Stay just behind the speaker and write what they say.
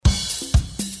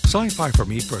Sci-Fi for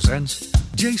Me presents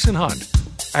Jason Hunt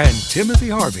and Timothy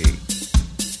Harvey.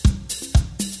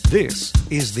 This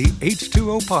is the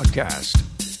H2O Podcast.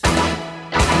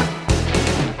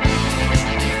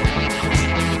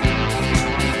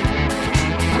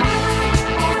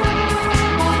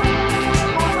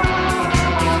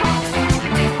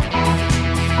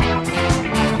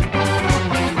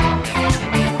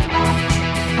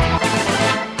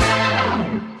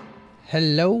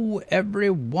 Hello,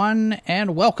 everyone,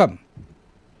 and welcome.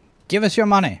 Give us your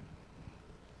money.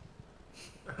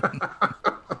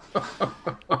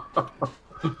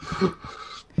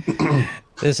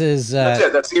 This is that's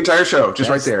it. That's the entire show, just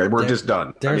right there. We're just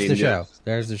done. There's the show. Yes.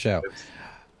 There's the show.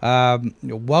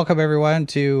 Welcome, everyone,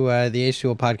 to the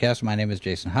H2O Podcast. My name is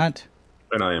Jason Hunt.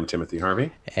 And I am Timothy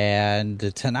Harvey.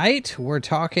 And tonight we're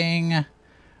talking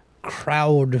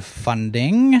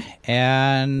crowdfunding,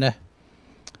 and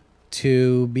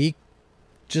to be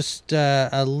just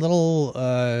a little,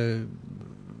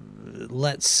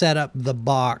 let's set up the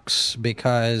box,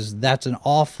 because that's an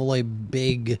awfully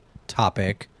big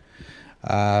topic.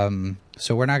 So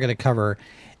we're not going to cover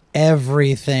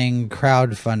everything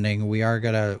crowdfunding. We're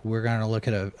gonna look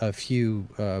at a few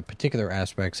particular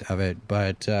aspects of it,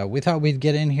 but we thought we'd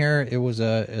get in here. It was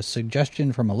a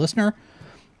suggestion from a listener.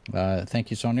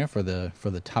 Thank you, Sonia, for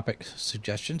the topic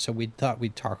suggestion. So we thought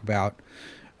we'd talk about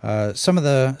some of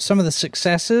the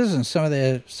successes and some of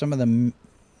the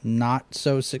not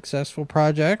so successful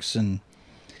projects, and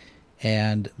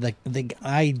the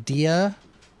idea,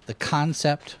 the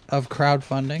concept of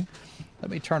crowdfunding.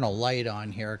 Let me turn a light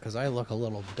on here because I look a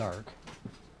little dark.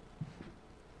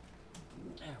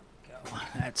 There we go.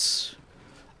 That's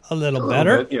a little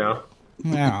better. Bit, yeah.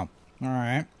 Yeah. All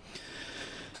right.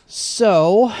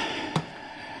 So,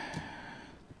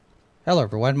 hello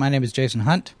everyone. My name is Jason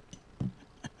Hunt.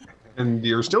 And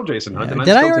you're still Jason Hunt. And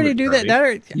did I already do that?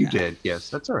 You did, yes.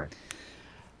 That's all right.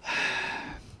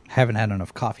 Haven't had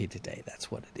enough coffee today. That's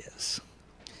what it is.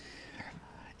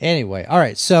 Anyway, all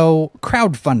right. So,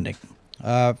 crowdfunding.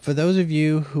 For those of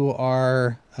you who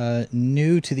are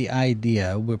new to the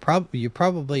idea, you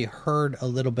probably heard a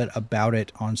little bit about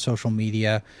it on social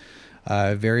media.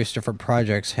 Various different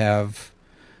projects have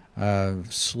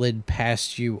slid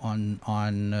past you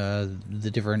on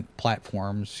the different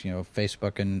platforms,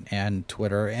 Facebook and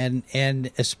Twitter,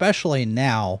 and especially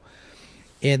now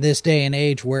in this day and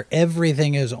age where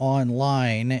everything is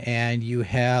online, and you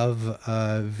have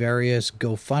various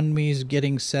GoFundMes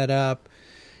getting set up,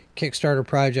 Kickstarter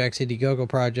projects, Indiegogo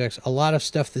projects, a lot of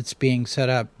stuff that's being set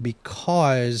up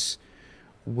because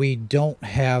we don't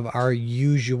have our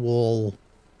usual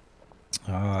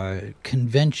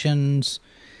conventions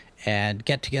and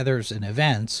get-togethers and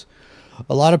events.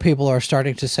 A lot of people are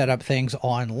starting to set up things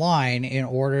online in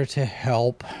order to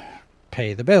help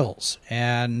pay the bills.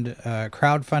 And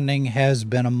crowdfunding has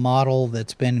been a model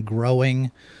that's been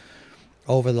growing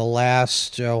over the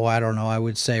last, I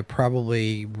would say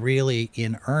probably really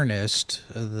in earnest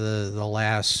the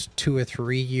last 2 or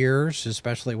 3 years,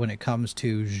 especially when it comes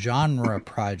to genre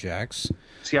projects.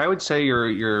 See, I would say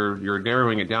you're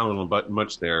narrowing it down a little bit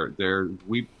much there. There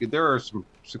are some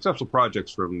successful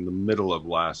projects from the middle of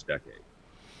last decade,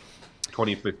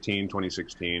 2015,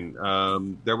 2016.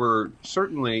 There were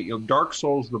certainly, Dark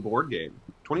Souls, the board game,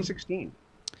 2016.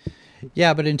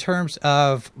 Yeah, but in terms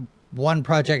of one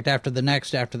project after the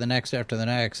next, in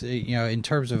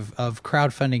terms of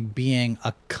crowdfunding being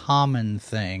a common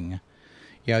thing,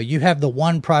 you have the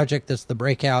one project that's the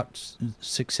breakout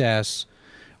success,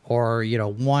 or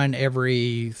one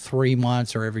every 3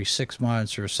 months or every 6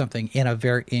 months or something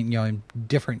in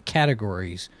different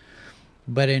categories.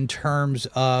 But in terms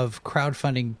of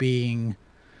crowdfunding being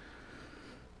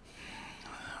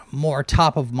more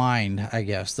top of mind, I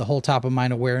guess, the whole top of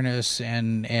mind awareness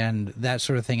and that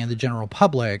sort of thing in the general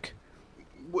public.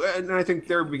 And I think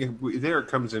there it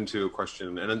comes into a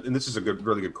question, and this is a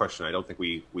really good question. I don't think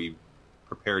we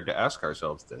prepared to ask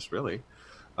ourselves this, really.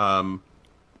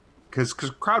 Because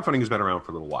crowdfunding has been around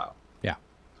for a little while. Yeah.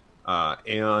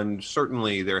 And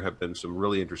certainly there have been some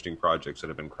really interesting projects that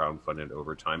have been crowdfunded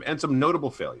over time, and some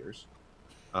notable failures.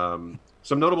 Some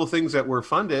notable things that were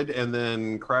funded and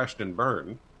then crashed and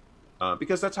burned,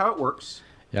 because that's how it works.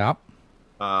 Yeah.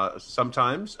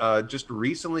 Sometimes, just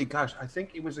recently, gosh, I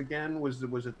think it was it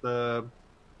the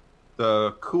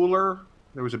cooler?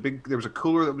 There was a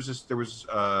cooler that was just, it was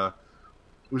a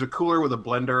cooler with a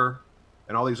blender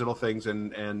and all these little things,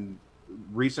 and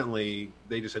recently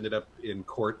they just ended up in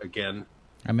court again.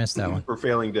 I missed that one. For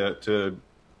failing to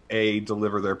A,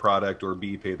 deliver their product, or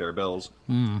B, pay their bills.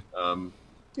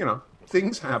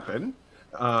 Things happen.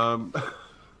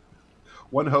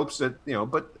 One hopes that,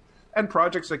 but and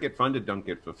projects that get funded don't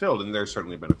get fulfilled, and there's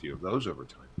certainly been a few of those over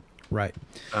time. Right.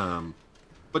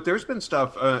 But there's been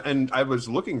stuff, and I was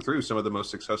looking through some of the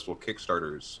most successful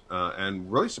Kickstarters,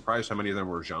 and really surprised how many of them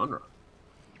were genre.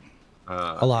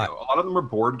 A lot. A lot of them are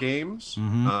board games.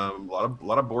 Mm-hmm. A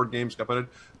lot of board games got funded.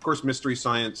 Of course, Mystery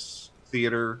Science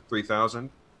Theater 3000,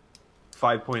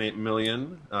 5.8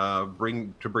 million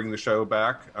bring the show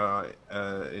back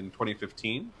in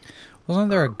 2015. Wasn't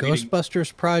there a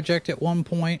Ghostbusters project at one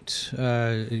point?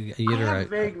 Either I have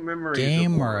vague memories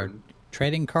game of or a one.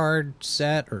 trading card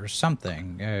set or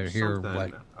something. Here,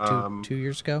 Something. what, 2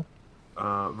 years ago?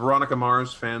 Veronica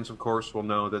Mars fans, of course, will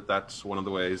know that that's one of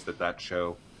the ways that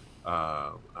show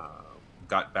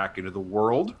got back into the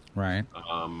world. Right.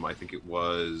 I think it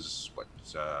was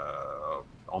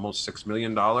almost $6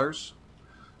 million.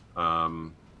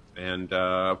 And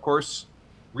of course,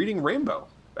 Reading Rainbow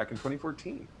back in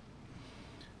 2014.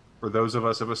 For those of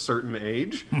us of a certain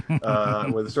age,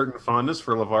 with a certain fondness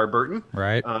for LeVar Burton,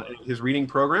 Right. His reading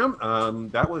program,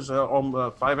 that was a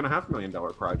 $5.5 million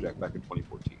project back in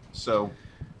 2014. So,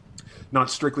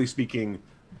 not strictly speaking,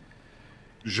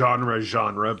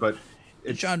 genre, but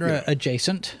it's Genre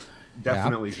adjacent.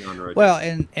 definitely genre. Well,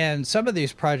 and some of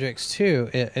these projects too,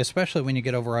 especially when you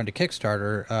get over onto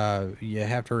Kickstarter, you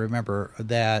have to remember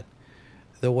that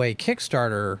the way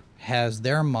Kickstarter has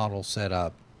their model set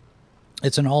up,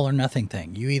 it's an all or nothing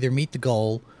thing. You either meet the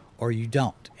goal or you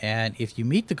don't. And if you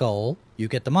meet the goal, you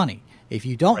get the money. If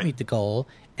you don't meet the goal,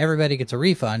 everybody gets a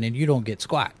refund and you don't get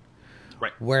squat.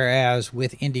 Right. Whereas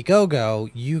with Indiegogo,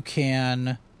 you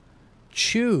can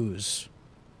choose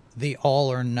the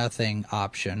all or nothing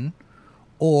option,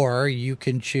 or you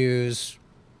can choose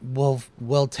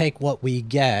we'll take what we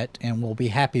get and we'll be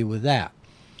happy with that.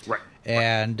 Right.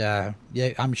 And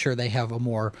yeah, I'm sure they have a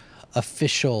more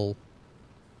official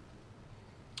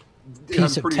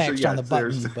piece of text on the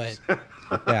button, but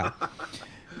yeah.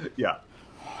 Yeah.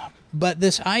 But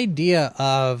this idea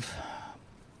of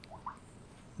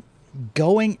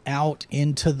going out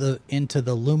into the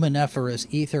luminiferous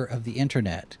ether of the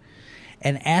internet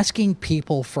and asking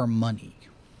people for money.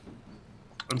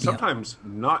 And sometimes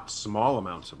not small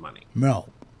amounts of money. No.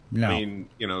 I mean,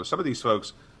 some of these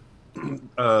folks,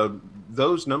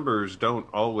 those numbers don't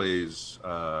always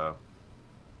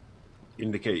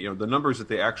indicate, the numbers that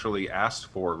they actually asked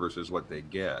for versus what they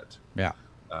get. Yeah.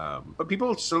 But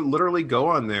people literally go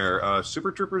on there.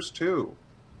 Super Troopers 2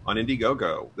 on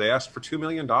Indiegogo, they asked for $2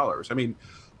 million. I mean,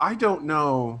 I don't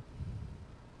know.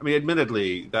 I mean,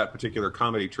 admittedly, that particular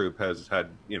comedy troupe has had,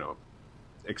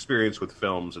 experience with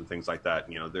films and things like that.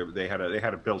 They had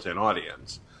a built-in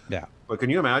audience. Yeah. But can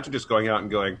you imagine just going out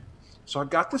and going, so I've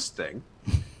got this thing,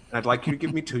 and I'd like you to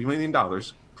give me $2 million,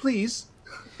 please.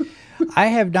 I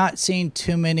have not seen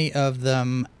too many of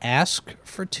them ask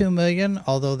for $2 million,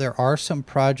 although there are some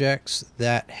projects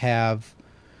that have,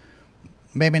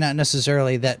 maybe not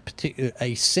necessarily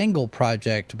a single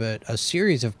project, but a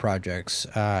series of projects.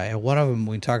 And one of them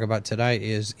we talk about tonight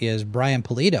is Brian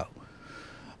Pulido.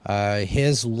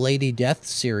 His Lady Death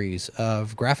series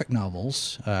of graphic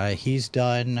novels. He's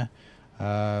done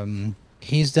 18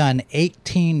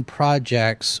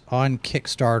 projects on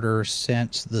Kickstarter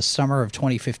since the summer of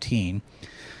 2015.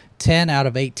 10 out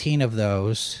of 18 of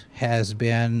those has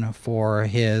been for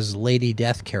his Lady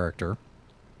Death character.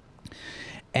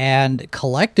 And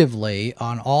collectively,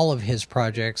 on all of his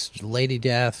projects, Lady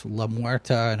Death, La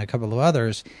Muerta, and a couple of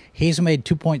others, he's made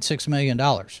 $2.6 million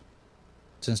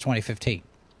since 2015.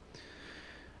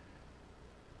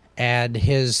 And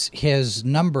his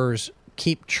numbers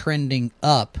keep trending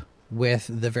up with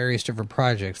the various different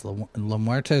projects. La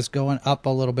Muerta is going up a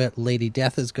little bit. Lady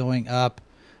Death is going up.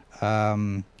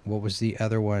 What was the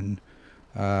other one?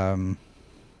 I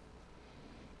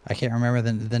can't remember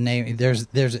the name. There's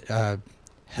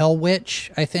Hell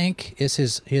Witch, I think,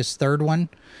 is his third one.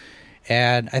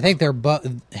 And I think they're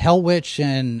Hell Witch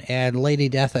and Lady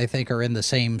Death, I think, are in the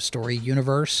same story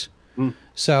universe. Mm.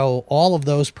 So all of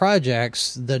those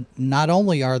projects, not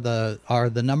only are the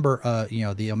number,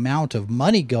 the amount of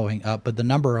money going up, but the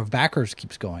number of backers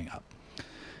keeps going up.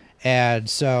 And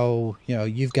so,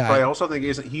 you've got. But I also think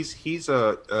he's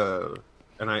a,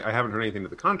 and I haven't heard anything to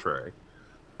the contrary,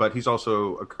 but he's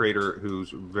also a creator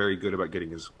who's very good about getting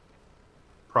his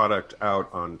product out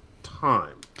on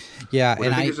time. Yeah,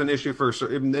 and I think it's an issue for,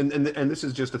 and this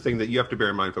is just a thing that you have to bear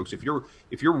in mind, folks. If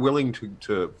you're willing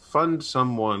to fund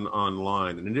someone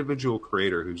online, an individual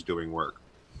creator who's doing work,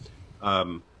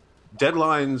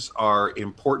 deadlines are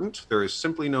important. There is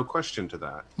simply no question to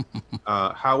that.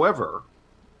 However,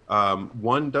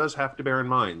 one does have to bear in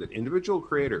mind that individual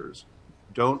creators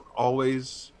don't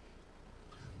always,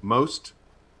 most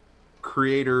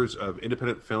creators of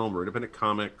independent film or independent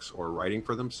comics or writing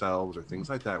for themselves or things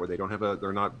like that, where they don't have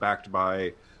they're not backed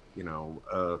by, you know,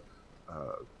 a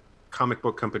comic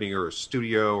book company or a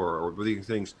studio or these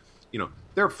things, you know,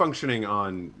 they're functioning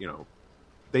on, you know,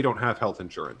 they don't have health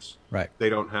insurance. Right. They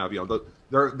don't have, you know,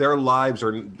 their lives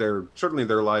are, certainly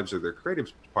their lives are their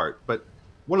creative part. But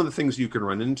one of the things you can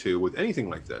run into with anything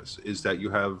like this is that you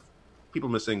have people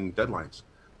missing deadlines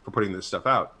for putting this stuff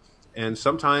out. And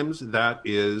sometimes that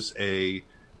is a,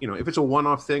 you know, if it's a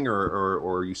one-off thing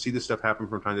or you see this stuff happen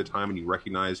from time to time and you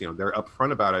recognize, you know, they're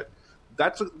upfront about it,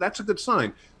 that's a good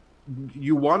sign.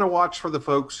 You want to watch for the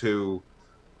folks who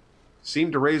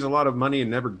seem to raise a lot of money and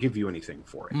never give you anything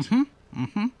for it.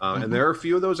 And there are a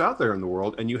few of those out there in the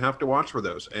world, and you have to watch for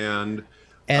those. And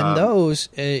those,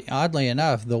 oddly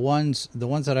enough, the ones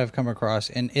that I've come across,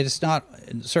 and it's not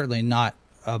certainly not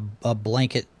a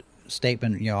blanket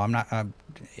statement. You know, I'm not.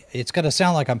 It's going to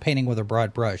sound like I'm painting with a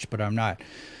broad brush, but I'm not.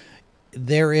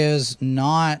 There is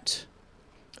not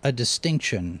a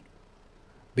distinction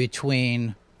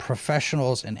between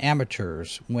professionals and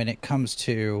amateurs when it comes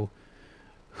to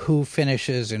who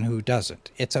finishes and who doesn't.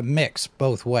 It's a mix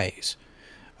both ways.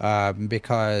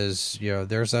 Because, you know,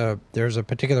 there's a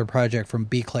particular project from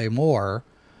B. Clay Moore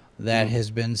that has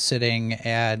been sitting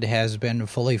and has been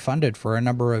fully funded for a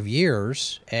number of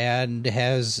years and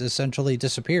has essentially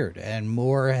disappeared. And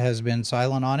Moore has been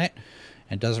silent on it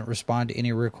and doesn't respond to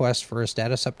any requests for a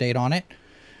status update on it.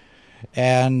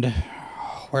 And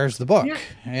where's the book? Yeah.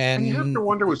 And you have to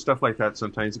wonder with stuff like that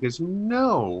sometimes, because you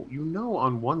know,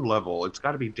 on one level, it's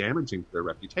got to be damaging to their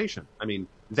reputation. I mean,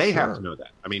 they have to know that.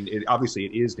 I mean, obviously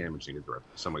it is damaging to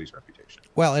somebody's reputation.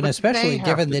 Well, and especially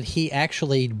given that he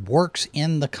actually works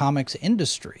in the comics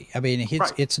industry. I mean,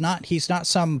 he's not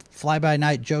some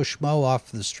fly-by-night Joe Schmo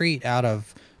off the street out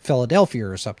of Philadelphia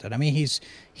or something. I mean,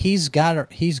 he's got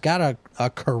a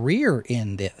career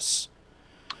in this.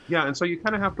 Yeah, and so you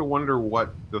kind of have to wonder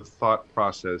what the thought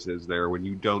process is there when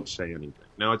you don't say anything.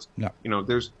 Now, you know,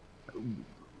 there's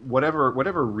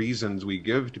whatever reasons we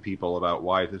give to people about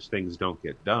why these things don't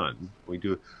get done. We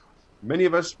do. Many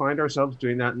of us find ourselves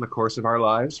doing that in the course of our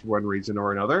lives for one reason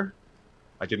or another.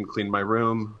 I didn't clean my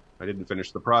room. I didn't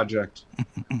finish the project.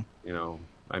 You know,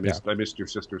 I missed your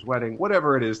sister's wedding.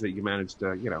 Whatever it is that you managed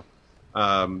to, you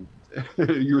know,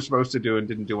 you were supposed to do and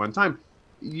didn't do on time.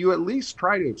 You at least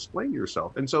try to explain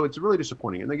yourself. And so it's really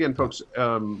disappointing. And again, folks...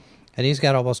 and he's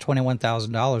got almost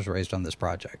 $21,000 raised on this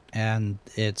project. And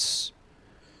it's...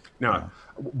 Now,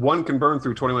 one can burn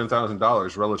through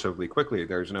 $21,000 relatively quickly.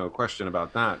 There's no question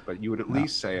about that. But you would at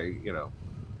least say, you know,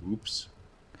 oops.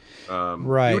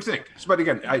 Right. You would think. But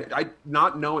again, I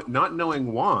not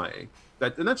knowing why...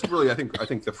 and that's really, I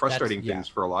think the frustrating things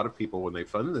for a lot of people when they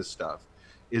fund this stuff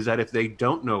is that if they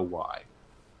don't know why,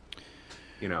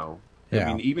 you know... Yeah.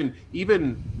 I mean,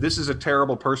 even this is a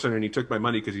terrible person and he took my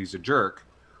money because he's a jerk,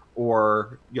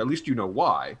 or at least you know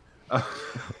why.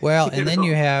 Well, and then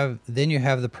you have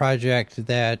the project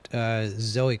that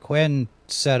Zoe Quinn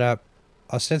set up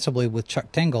ostensibly with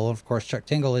Chuck Tingle. Of course, Chuck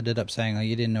Tingle ended up saying, "Oh,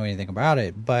 you didn't know anything about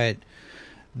it," but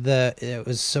it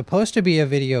was supposed to be a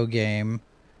video game.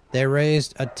 They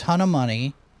raised a ton of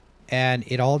money, and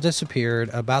it all disappeared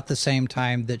about the same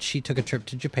time that she took a trip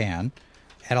to Japan.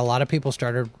 And a lot of people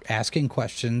started asking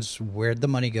questions, where'd the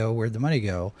money go? Where'd the money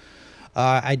go?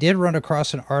 I did run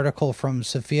across an article from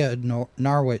Sophia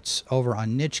Narwitz over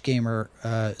on Niche Gamer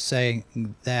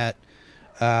saying that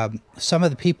some of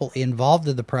the people involved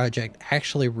in the project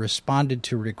actually responded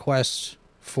to requests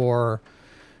for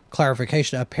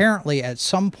clarification. Apparently, at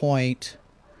some point,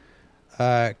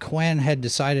 Quinn had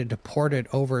decided to port it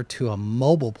over to a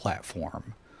mobile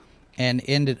platform and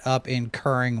ended up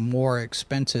incurring more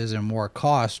expenses and more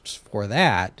costs for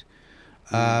that.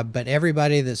 But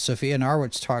everybody that Sophia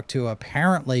Narwitz talked to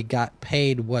apparently got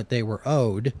paid what they were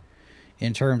owed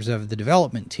in terms of the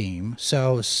development team.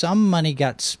 So some money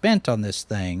got spent on this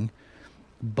thing,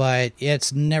 but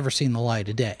it's never seen the light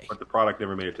of day. But the product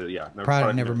never made it to the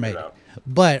product never made it.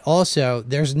 But also,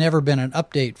 there's never been an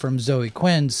update from Zoe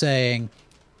Quinn saying,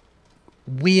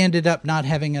 we ended up not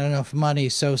having enough money.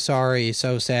 So sorry,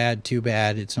 so sad, too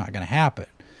bad. It's not going to happen.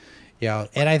 You know,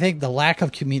 and I think the lack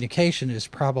of communication is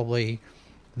probably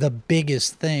the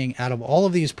biggest thing out of all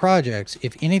of these projects.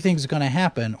 If anything's going to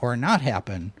happen or not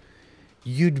happen,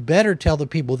 you'd better tell the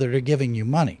people that are giving you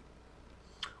money.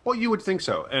 Well, you would think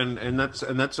so, and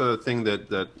that's a thing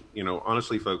that you know,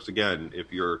 honestly, folks. Again,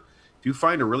 if you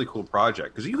find a really cool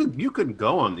project, because you can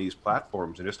go on these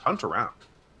platforms and just hunt around.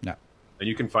 No. And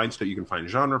you can find stuff. You can find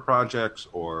genre projects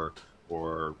or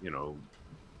you know,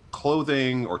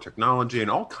 clothing or technology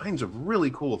and all kinds of really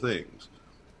cool things.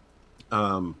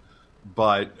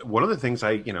 But one of the things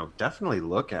I, definitely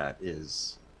look at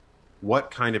is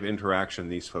what kind of interaction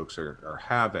these folks are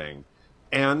having,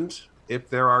 and if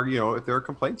there are, if there are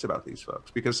complaints about these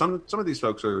folks, because some of these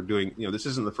folks are doing, this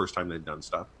isn't the first time they've done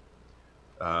stuff,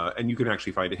 and you can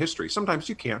actually find a history. Sometimes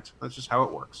you can't. That's just how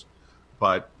it works.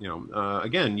 But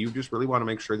again, you just really want to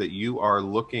make sure that you are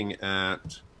looking at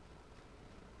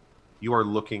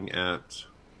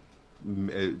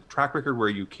track record where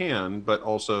you can, but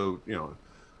also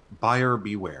buyer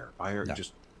beware. Buyer, Yeah.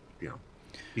 just be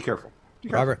careful. Be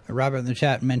careful. Robert in the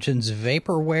chat mentions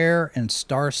Vaporware and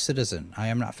Star Citizen. I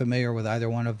am not familiar with either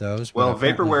one of those. But Well,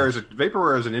 apparently-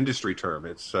 vaporware is an industry term.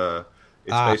 It's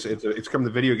it's from the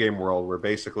video game world, where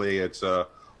basically it's a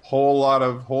whole lot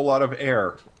of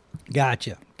air.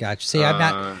 Gotcha. See, I'm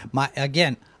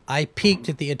not I peaked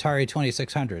at the Atari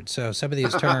 2600, so some of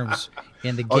these terms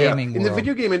in the gaming in world. the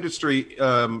video game industry,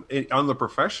 on the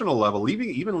professional level,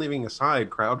 leaving aside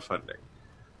crowdfunding,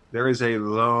 there is a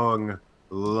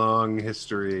long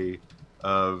history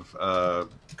of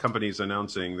companies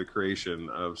announcing the creation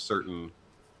of certain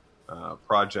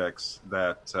projects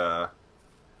that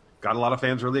got a lot of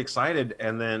fans really excited,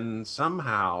 and then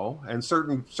somehow, and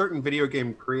certain video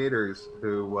game creators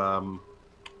who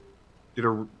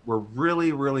were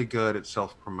really good at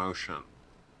self-promotion.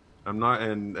 I'm not,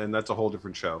 and that's a whole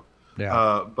different show.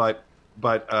 Yeah. But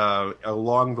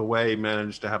along the way,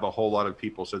 managed to have a whole lot of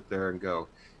people sit there and go,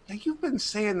 "Yeah, you've been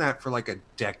saying that for like a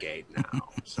decade now.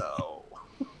 So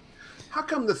how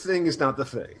come the thing is not the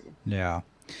thing?" Yeah.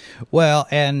 Well,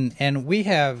 and we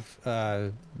have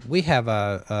a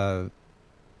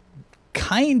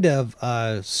kind of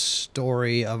a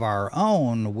story of our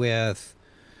own with,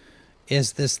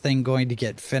 is this thing going to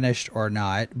get finished or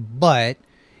not? But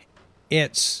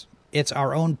it's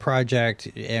our own project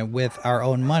and with our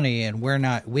own money, and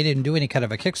we didn't do any kind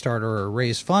of a Kickstarter or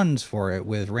raise funds for it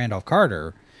with Randolph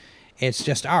Carter. It's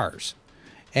just ours.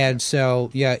 And so,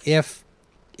 yeah, if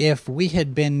we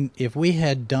had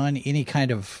done any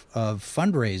kind of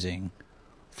fundraising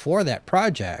for that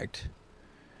project,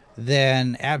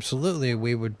 then absolutely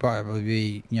we would probably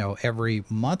be, every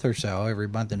month or so, every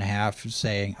month and a half,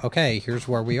 saying, okay, here's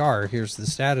where we are, here's the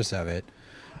status of it.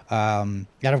 And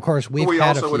of course, we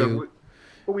also would have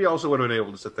been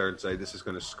able to sit there and say, this is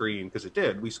going to screen, because it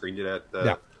did. We screened it at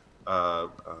the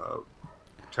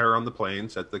Terror on the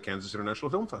Plains at the Kansas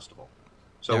International Film Festival.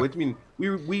 So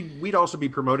we'd also be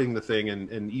promoting the thing,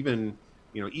 and even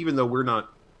though we're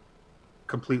not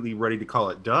completely ready to call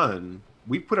it done,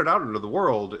 we put it out into the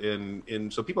world,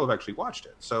 so people have actually watched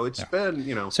it. So it's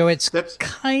been So it's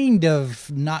kind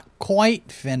of not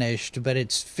quite finished, but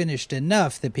it's finished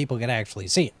enough that people can actually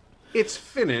see it. It's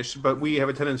finished, but we have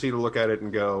a tendency to look at it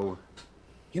and go,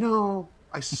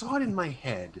 I saw it in my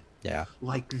head,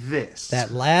 like this.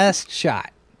 That last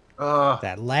shot.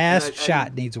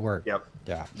 Shot needs work. Yep.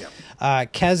 Yeah.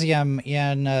 Kazium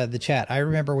in the chat. I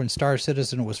remember when Star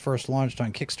Citizen was first launched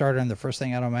on Kickstarter, and the first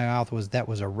thing out of my mouth was that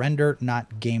was a render, not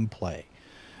gameplay.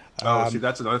 See,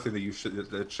 that's another thing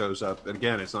that shows up. And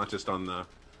again, it's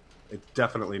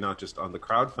definitely not just on the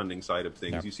crowdfunding side of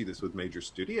things. Yeah. You see this with major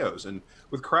studios, and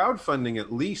with crowdfunding,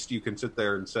 at least you can sit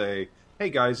there and say,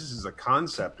 "Hey guys, this is a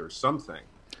concept or something."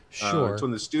 Sure. It's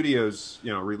when the studios,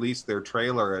 release their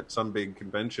trailer at some big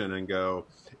convention and go,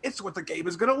 "It's what the game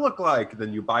is going to look like."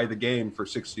 Then you buy the game for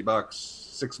 $60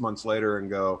 6 months later and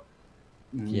go,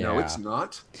 "No, it's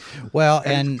not." Well,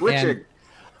 and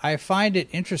I find it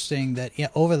interesting that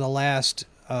over the last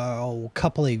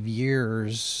couple of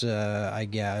years, I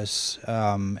guess,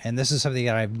 and this is something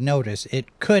that I've noticed.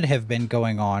 It could have been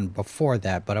going on before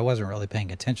that, but I wasn't really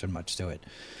paying attention much to it.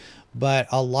 But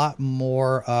a lot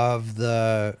more of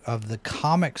the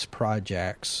comics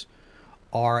projects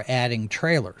are adding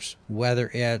trailers, whether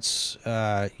it's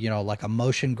like a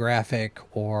motion graphic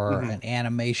or an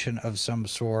animation of some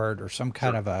sort, or some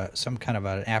kind of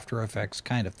an After Effects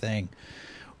kind of thing,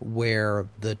 where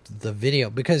the video,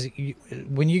 because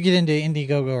when you get into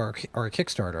Indiegogo or a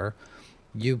Kickstarter,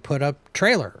 you put up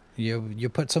trailer, you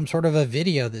put some sort of a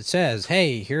video that says,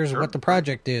 hey, here's what the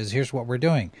project is, here's what we're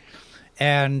doing.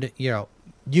 And,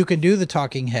 you can do the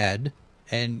talking head,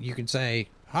 and you can say,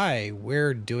 hi,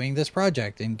 we're doing this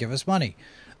project, and give us money.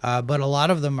 But a lot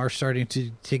of them are starting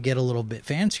to get a little bit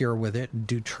fancier with it, and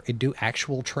do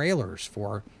actual trailers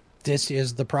for, this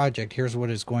is the project, here's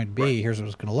what it's going to be, here's what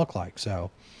it's going to look like.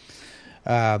 So,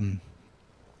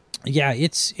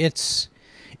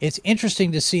 it's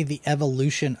interesting to see the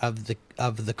evolution of the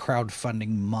crowdfunding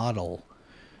model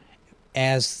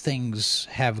as things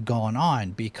have gone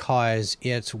on, because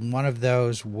it's one of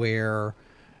those where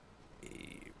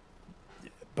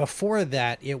before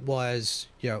that it was,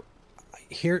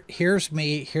 here's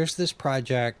me, here's this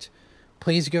project,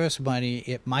 please give us money.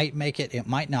 It might make it, it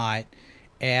might not,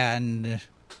 and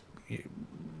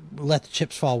let the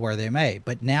chips fall where they may.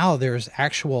 But now there's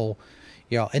actual,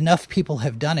 enough people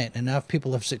have done it, enough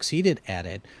people have succeeded at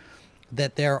it,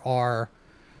 that there are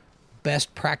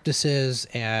best practices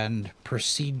and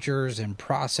procedures and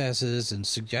processes and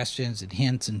suggestions and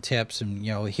hints and tips, and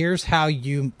here's how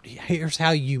you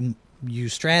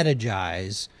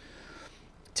strategize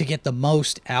to get the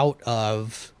most out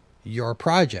of your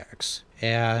projects.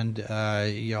 And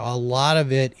a lot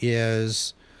of it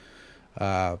is get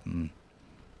on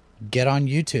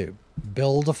YouTube,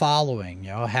 build a following,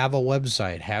 have a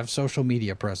website, have social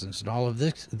media presence, and all of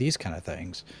these kind of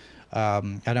things.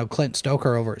 I know Clint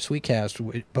Stoker over at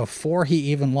Sweetcast, before he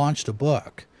even launched a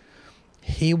book,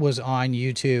 he was on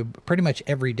YouTube pretty much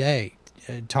every day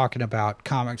talking about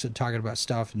comics and talking about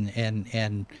stuff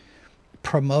and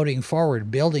promoting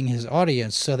forward, building his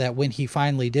audience, so that when he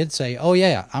finally did say, "Oh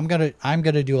yeah, I'm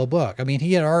gonna do a book," I mean,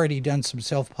 he had already done some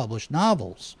self-published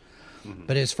novels,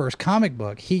 but his first comic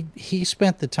book, he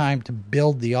spent the time to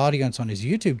build the audience on his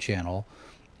YouTube channel,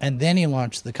 and then he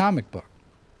launched the comic book.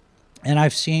 And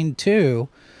I've seen, too,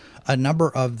 a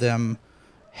number of them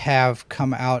have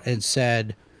come out and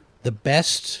said the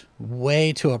best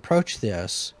way to approach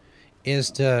this is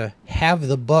to have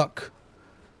the book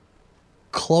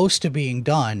close to being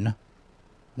done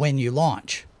when you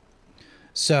launch.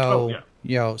 So,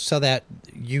 so that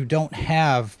you don't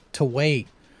have to wait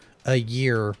a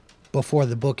year before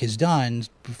the book is done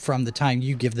from the time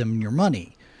you give them your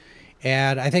money.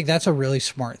 And I think that's a really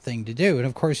smart thing to do. And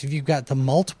of course, if you've got the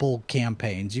multiple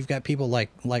campaigns, you've got people like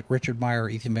Richard Meyer,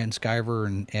 Ethan Van Sciver,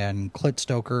 and Clint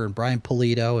Stoker, and Brian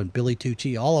Pulido, and Billy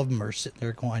Tucci. All of them are sitting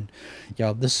there going,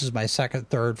 this is my second,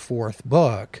 third, fourth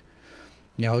book.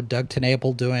 Doug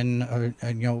TenNapel doing,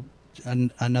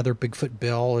 another Bigfoot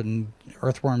Bill and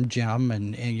Earthworm Jim,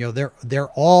 and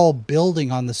they're all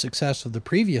building on the success of the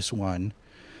previous one.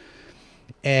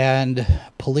 And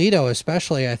Pulido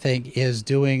especially, I think, is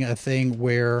doing a thing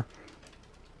where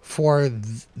for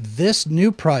this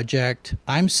new project,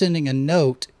 I'm sending a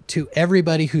note to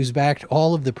everybody who's backed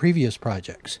all of the previous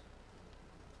projects.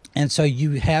 And so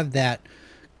you have that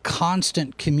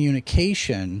constant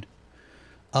communication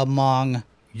among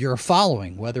your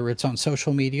following, whether it's on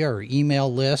social media or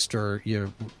email list or your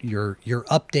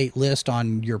update list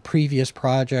on your previous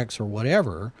projects or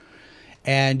whatever.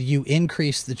 And you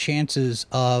increase the chances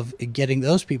of getting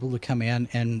those people to come in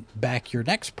and back your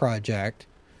next project,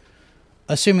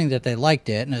 assuming that they liked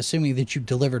it and assuming that you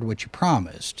delivered what you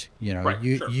promised.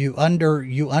 You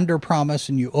under promise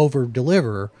and you over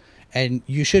deliver, and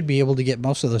you should be able to get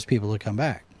most of those people to come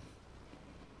back.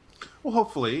 Well,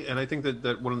 hopefully, and I think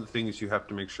that one of the things you have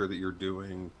to make sure that you're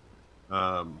doing.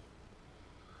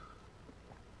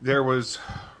 There was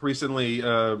recently,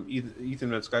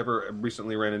 Ethan Van Sciver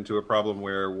recently ran into a problem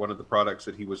where one of the products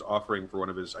that he was offering for one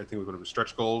of his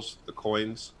stretch goals, the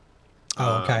coins.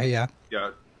 Oh, okay, yeah,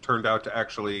 turned out to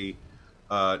actually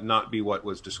not be what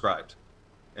was described,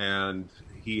 and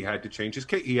he had to change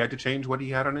he had to change what he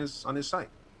had on his site.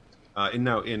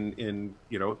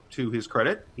 To his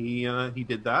credit, he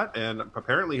did that, and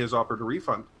apparently has offered a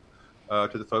refund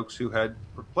to the folks who had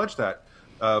pledged that.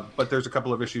 But there's a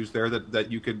couple of issues there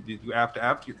that you have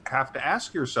to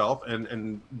ask yourself,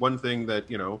 and one thing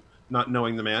that, not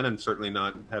knowing the man and certainly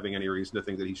not having any reason to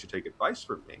think that he should take advice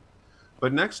from me,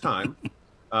 but next time,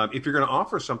 if you're going to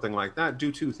offer something like that,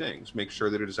 do two things: make sure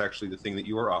that it is actually the thing that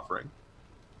you are offering,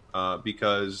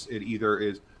 because it either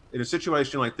is, in a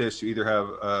situation like this, you either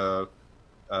have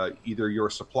either your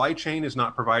supply chain is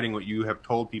not providing what you have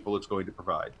told people it's going to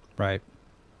provide, right,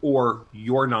 or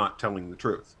you're not telling the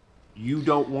truth. You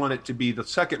don't want it to be the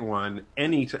second one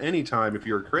any time if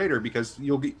you're a creator, because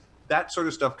that sort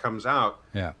of stuff comes out.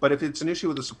 Yeah. But if it's an issue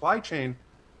with the supply chain,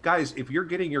 guys, if you're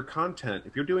getting your content,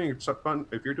 if you're doing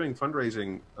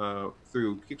fundraising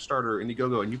through Kickstarter,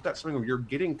 Indiegogo, and you've got something where you're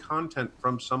getting content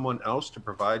from someone else to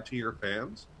provide to your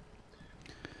fans,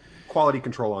 quality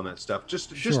control on that stuff.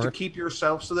 Just to keep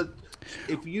yourself, so that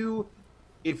if you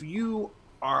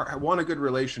want a good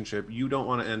relationship, you don't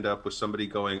want to end up with somebody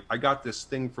going, I got this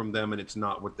thing from them and it's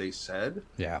not what they said.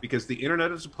 Yeah. Because the internet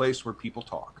is a place where people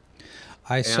talk.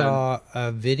 I saw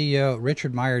a video,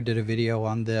 Richard Meyer did a video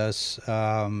on this,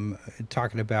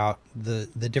 talking about the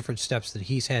different steps that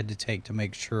he's had to take to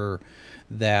make sure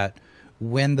that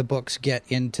when the books get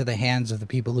into the hands of the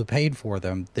people who paid for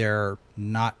them, they're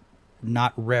not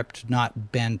ripped,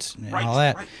 not bent, and all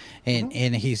that. Right.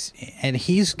 And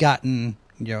he's gotten,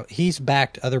 he's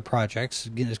backed other projects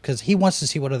because he wants to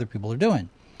see what other people are doing.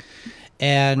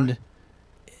 And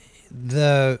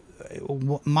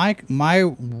my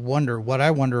wonder, what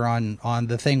I wonder on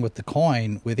the thing with the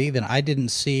coin with Ethan, I didn't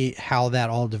see how that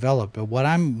all developed, but what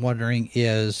I'm wondering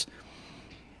is,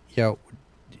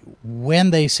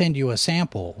 when they send you a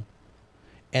sample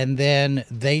and then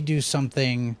they do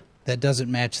something that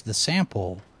doesn't match the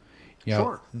sample,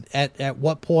 Sure. at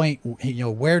what point,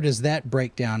 where does that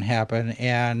breakdown happen?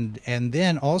 And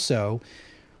then also,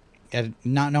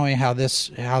 not knowing how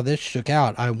this shook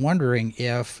out, I'm wondering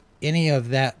if any of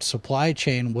that supply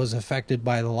chain was affected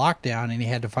by the lockdown and he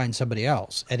had to find somebody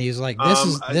else. And he's like,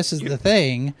 this is the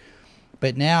thing,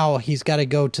 but now he's got to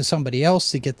go to somebody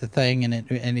else to get the thing, and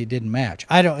it didn't match.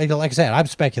 I don't, like I said, I'm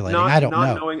speculating. I don't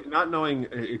know. Not knowing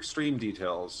extreme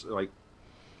details, like,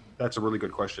 that's a really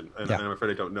good question, and I'm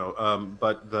afraid I don't know.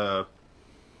 But the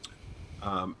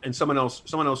and someone else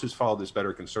who's followed this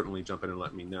better can certainly jump in and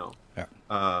let me know. Yeah.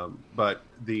 But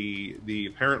the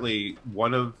apparently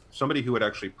somebody who had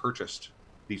actually purchased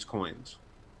these coins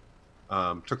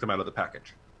took them out of the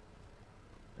package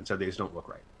and said these don't look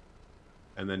right,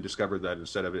 and then discovered that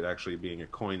instead of it actually being a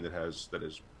coin that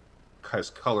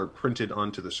has color printed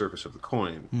onto the surface of the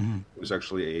coin, it was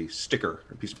actually a sticker,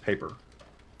 a piece of paper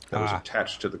that was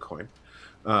attached to the coin.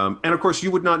 And of course, you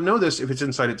would not know this if it's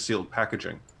inside its sealed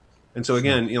packaging. And so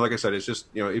again, like I said, it's just,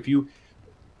 if you,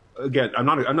 again, I'm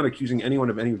not accusing anyone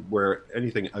of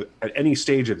anything at any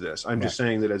stage of this. I'm just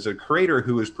saying that as a creator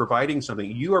who is providing something,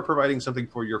 you are providing something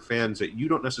for your fans that you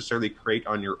don't necessarily create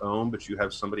on your own, but you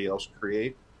have somebody else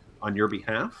create on your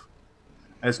behalf.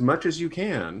 As much as you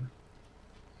can,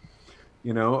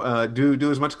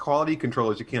 do as much quality control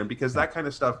as you can, because that kind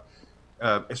of stuff,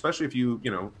 especially if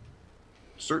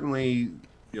certainly,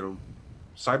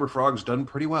 CyberFrog's done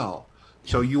pretty well.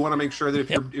 So you want to make sure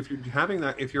that if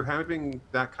you're having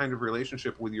that kind of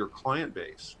relationship with your client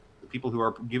base, the people who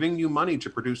are giving you money to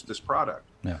produce this product,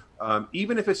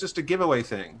 even if it's just a giveaway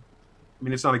thing. I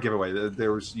mean, it's not a giveaway.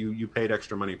 You paid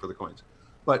extra money for the coins,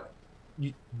 but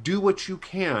you do what you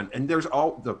can. And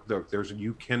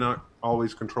you cannot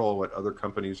always control what other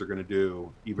companies are going to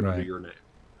do, even under your name.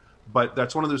 But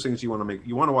that's one of those things you want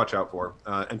to watch out for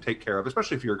and take care of,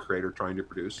 especially if you're a creator trying to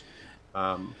produce.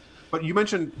 But you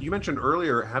mentioned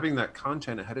earlier having that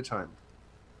content ahead of time.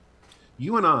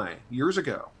 You and I, years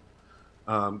ago,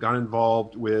 got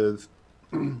involved with.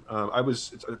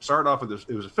 It started off with this.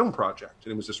 It was a film project,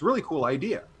 and it was this really cool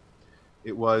idea.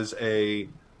 It was a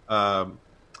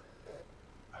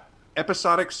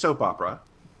episodic soap opera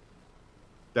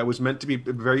that was meant to be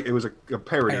It was a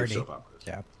parody of soap operas.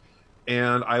 Yeah.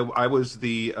 And I was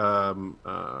the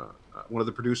one of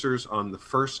the producers on the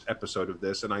first episode of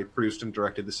this, and I produced and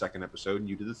directed the second episode, and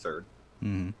you did the third.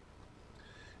 Mm-hmm.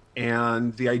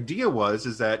 And the idea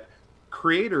is that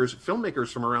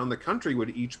filmmakers from around the country would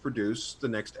each produce the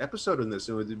next episode in this,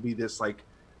 and it would be this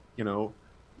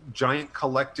giant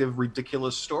collective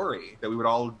ridiculous story that we would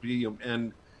all be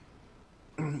and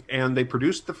they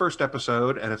produced the first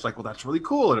episode, and it's like, well, that's really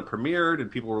cool, and it premiered,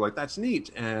 and people were like, that's neat,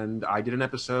 and I did an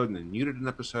episode, and then you did an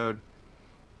episode,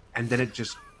 and then it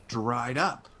just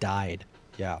died.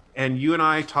 Yeah. And you and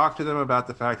I talked to them about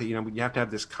the fact that you have to have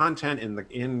this content in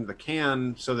the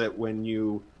can, so that when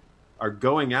you are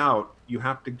going out, you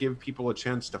have to give people a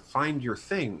chance to find your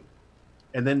thing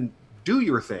and then do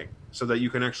your thing, so that you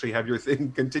can actually have your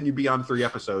thing continue beyond 3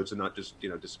 episodes and not just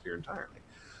disappear entirely.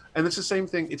 And it's the same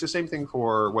thing. It's the same thing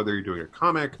for whether you're doing a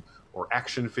comic or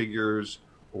action figures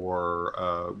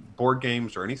or board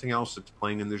games or anything else that's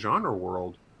playing in the genre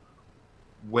world.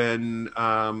 When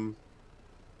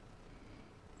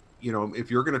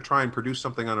if you're going to try and produce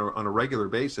something on a regular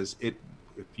basis, if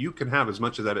you can have as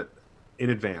much of that in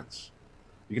advance,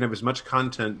 you can have as much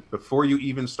content before you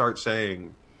even start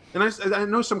saying. And I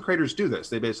know some creators do this.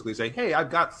 They basically say, "Hey,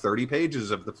 I've got 30 pages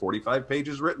of the 45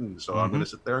 pages written, so I'm going to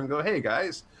sit there and go, hey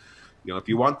guys, if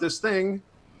you want this thing,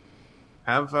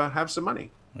 have some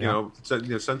money.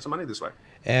 Send some money this way."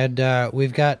 And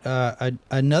we've got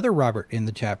another Robert in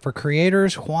the chat. For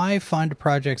creators, why fund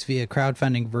projects via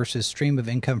crowdfunding versus stream of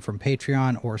income from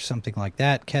Patreon or something like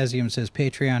that? Kazium says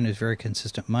Patreon is very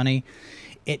consistent money.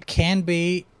 It can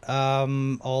be,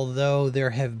 although there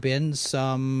have been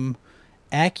some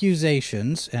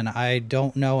accusations, and I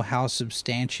don't know how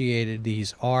substantiated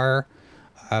these are,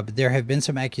 but there have been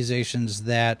some accusations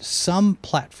that some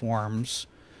platforms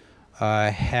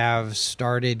have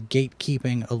started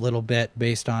gatekeeping a little bit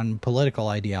based on political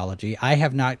ideology. I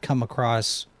have not come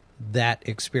across that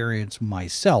experience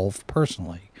myself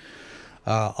personally,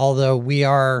 although we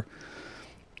are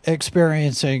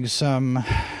experiencing some,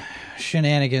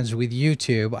 shenanigans with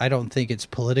YouTube. I don't think it's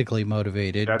politically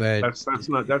motivated, but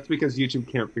that's because YouTube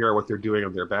can't figure out what they're doing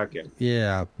on their back end.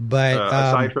 Yeah,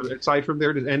 but aside from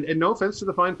there, and no offense to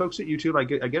the fine folks at YouTube, I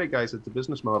get it, guys. It's a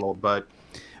business model, but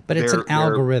it's an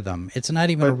algorithm. It's not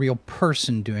even a real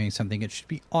person doing something. It should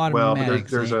be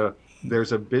automatic. Well,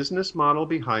 there's a business model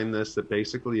behind this that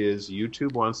basically is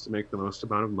YouTube wants to make the most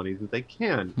amount of money that they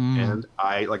can, and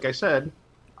like I said,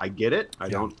 I get it. I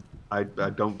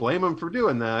don't blame them for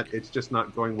doing that. It's just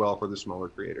not going well for the smaller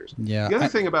creators. Yeah. The other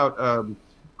thing about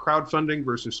crowdfunding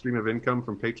versus stream of income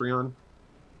from Patreon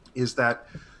is that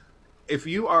if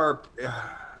you are,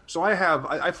 so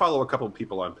I follow a couple of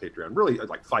people on Patreon, really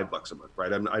like $5 a month,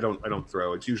 right? I don't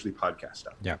throw. It's usually podcast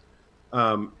stuff. Yeah.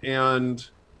 And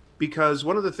because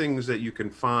one of the things that you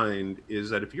can find is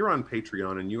that if you're on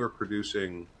Patreon and you are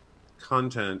producing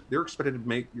content, you're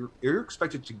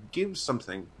expected to give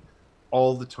something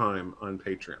all the time on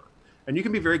Patreon, and you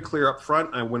can be very clear up front.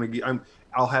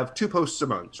 I'll have 2 posts a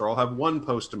month, or I'll have 1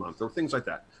 post a month, or things like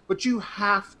that. But you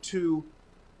have to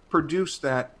produce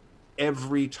that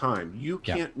every time. You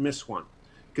can't miss one,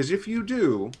 because if you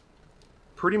do,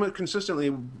 pretty much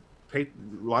consistently, a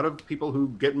lot of people who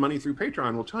get money through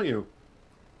Patreon will tell you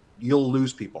you'll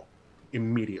lose people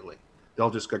immediately. They'll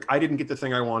just go, I didn't get the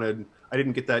thing I wanted. I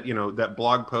didn't get that, that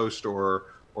blog post or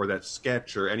that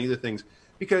sketch or any of the things.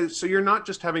 So you're not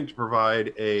just having to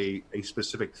provide a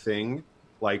specific thing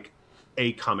like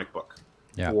a comic book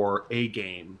or a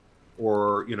game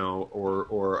or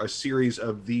a series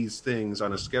of these things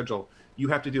on a schedule. You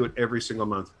have to do it every single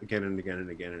month, again and again and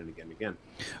again and again and again.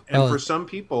 And for some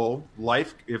people,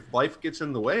 if life gets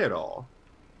in the way at all,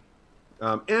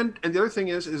 and the other thing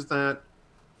is that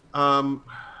I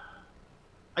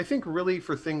think really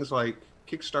for things like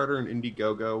Kickstarter and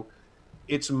Indiegogo,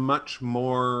 it's much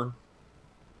more.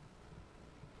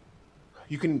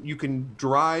 You can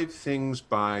drive things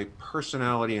by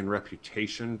personality and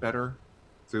reputation better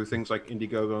through things like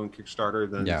Indiegogo and Kickstarter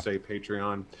than say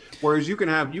Patreon. Whereas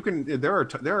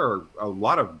there are a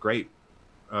lot of great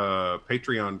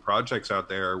Patreon projects out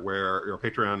there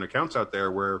Patreon accounts out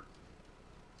there where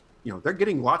they're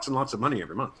getting lots and lots of money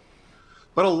every month.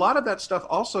 But a lot of that stuff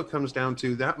also comes down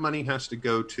to that money has to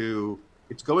go to,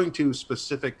 it's going to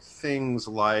specific things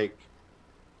like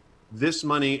this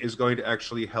money is going to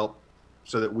actually help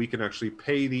so that we can actually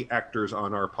pay the actors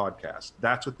on our podcast.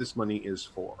 That's what this money is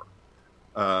for.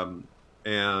 Or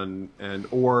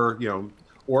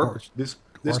this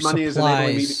money is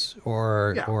enabling me to,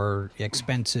 or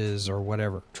expenses or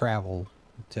whatever, travel.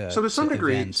 To some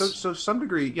degree, because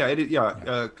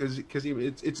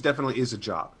it's definitely is a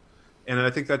job, and I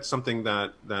think that's something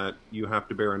that you have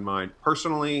to bear in mind.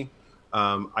 Personally,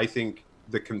 I think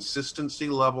the consistency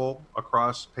level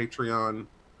across Patreon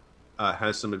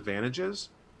has some advantages,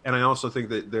 and I also think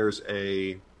that there's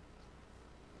and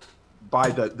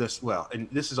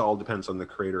this is all depends on the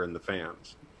creator and the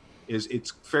fans.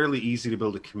 It's fairly easy to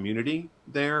build a community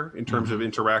there in terms of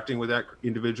interacting with that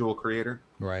individual creator.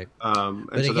 Right.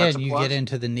 But again, you get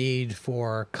into the need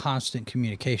for constant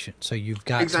communication. So you've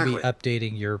got to be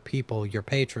updating your people, your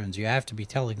patrons. You have to be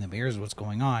telling them, here's what's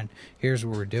going on. Here's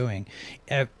what we're doing.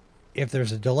 If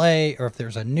there's a delay or if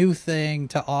there's a new thing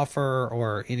to offer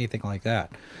or anything like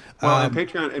that. Well, in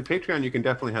Patreon, you can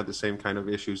definitely have the same kind of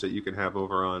issues that you can have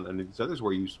over on these others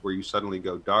where you suddenly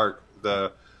go dark.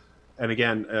 And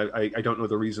again, I don't know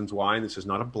the reasons why, and this is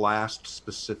not a blast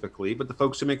specifically, but the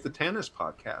folks who make the Tanis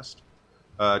podcast,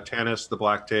 Tanis, the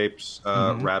Black Tapes,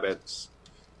 Rabbits,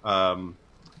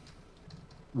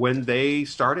 when they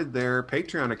started their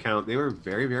Patreon account, they were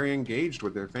very, very engaged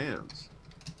with their fans.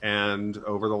 And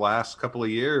over the last couple of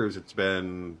years, it's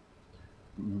been,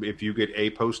 if you get a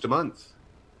post a month,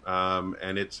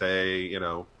 and it's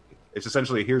it's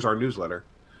essentially, here's our newsletter,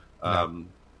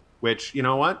 which, you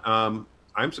know what?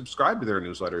 I'm subscribed to their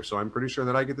newsletter, so I'm pretty sure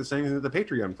that I get the same thing that the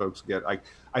Patreon folks get. I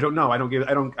don't know. I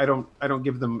don't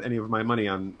give them any of my money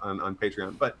on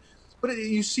Patreon, but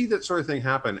you see that sort of thing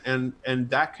happen, and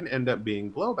that can end up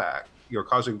being blowback. You're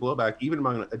causing blowback even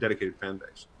among a dedicated fan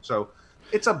base. So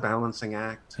it's a balancing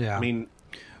act. Yeah. I mean,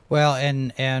 well,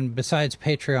 and besides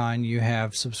Patreon, you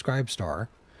have Subscribestar,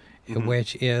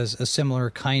 which is a similar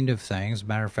kind of thing. As a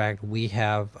matter of fact, we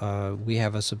have a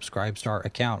Subscribestar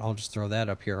account. I'll just throw that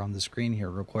up here on the screen here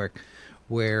real quick.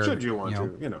 Where should you want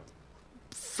to,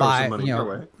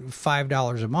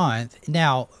 $5 a month.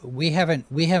 Now we haven't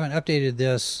updated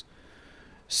this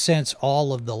since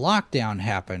all of the lockdown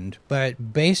happened,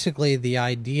 but basically the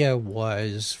idea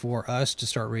was for us to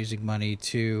start raising money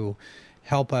to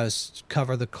help us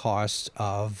cover the cost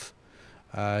of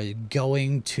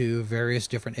going to various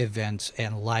different events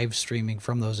and live streaming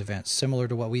from those events, similar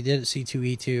to what we did at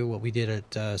C2E2, what we did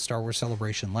at Star Wars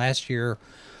Celebration last year,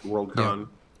 Worldcon.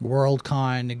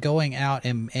 Worldcon, going out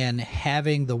and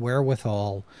having the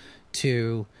wherewithal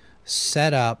to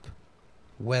set up,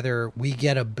 whether we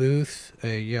get a booth,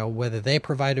 whether they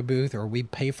provide a booth or we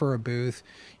pay for a booth,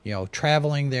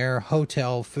 traveling there,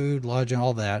 hotel, food, lodge, and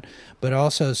all that, but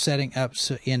also setting up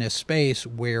in a space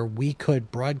where we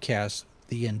could broadcast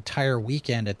the entire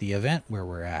weekend at the event where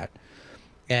we're at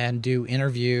and do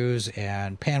interviews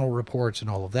and panel reports and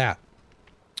all of that.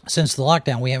 Since the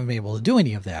lockdown, we haven't been able to do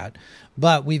any of that,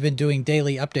 but we've been doing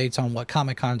daily updates on what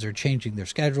Comic-Cons are changing their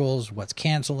schedules, what's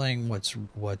canceling, what's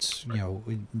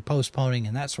postponing,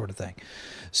 and that sort of thing.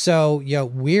 So,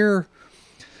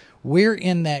 we're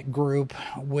in that group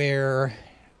where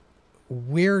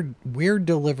we're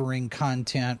delivering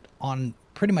content on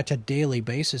pretty much a daily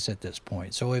basis at this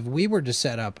point. So if we were to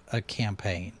set up a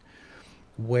campaign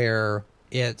where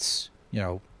it's,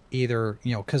 either,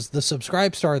 because the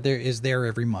Subscribe Star is there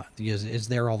every month, is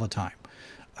there all the time.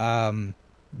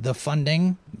 The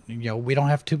funding, we don't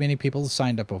have too many people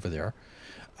signed up over there.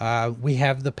 We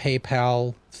have the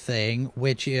PayPal thing,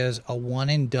 which is a one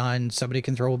and done. Somebody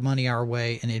can throw money our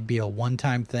way and it'd be a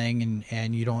one-time thing,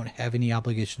 and you don't have any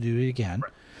obligation to do it again.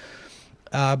 Right.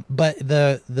 But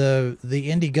the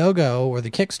Indiegogo or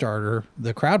the Kickstarter,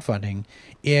 the crowdfunding,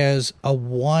 is a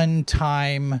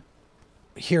one-time,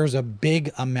 here's a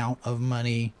big amount of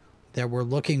money that we're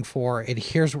looking for, and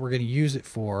here's what we're going to use it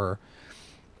for.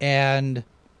 And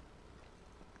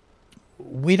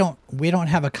we don't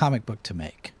have a comic book to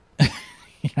make.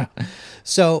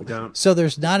 So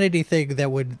there's not anything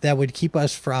that would keep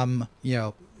us from,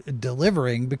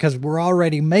 delivering, because we're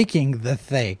already making the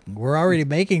thing. We're already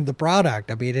making the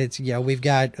product. I mean, it's, we've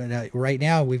got right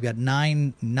now we've got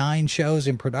nine shows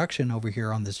in production over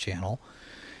here on this channel.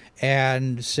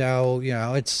 And so,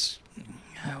 it's,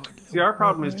 see, our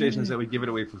problem is, Jason, is that we give it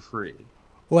away for free.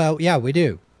 Well, yeah, we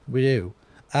do.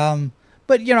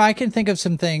 But, I can think of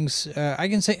some things. I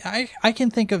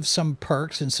can think of some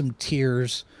perks and some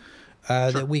tiers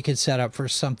that we could set up for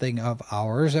something of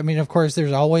ours. I mean, of course,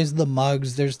 there's always the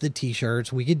mugs. There's the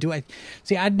T-shirts. We could do it.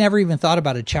 See, I'd never even thought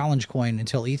about a challenge coin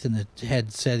until Ethan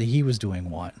had said he was doing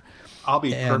one. I'll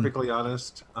be perfectly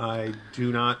honest. I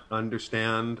do not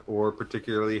understand or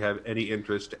particularly have any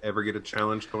interest to ever get a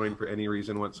challenge coin for any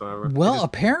reason whatsoever. Well,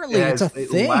 apparently it's a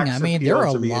thing. I mean, there are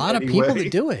a lot of people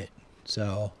that do it.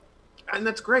 So, and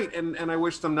that's great. And I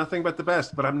wish them nothing but the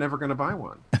best, but I'm never going to buy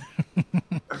one.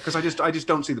 Because I just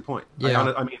don't see the point.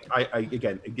 Yeah.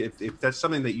 Again, if that's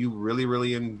something that you really,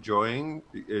 really enjoying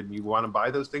and you want to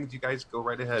buy those things, you guys go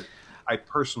right ahead. I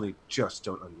personally just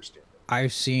don't understand it.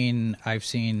 I've seen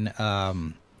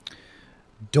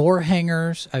door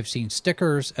hangers. I've seen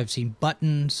stickers. I've seen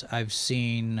buttons. I've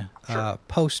seen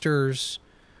posters.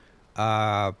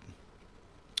 What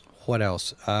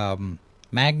else?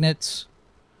 Magnets.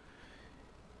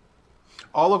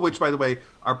 All of which, by the way,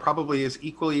 are probably as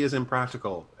equally as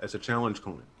impractical as a challenge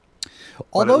coin.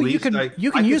 Although you can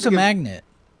use a magnet.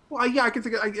 Well, yeah, I can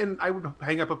think and I would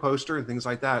hang up a poster and things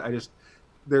like that.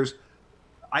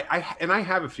 I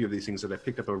have a few of these things that I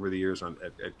picked up over the years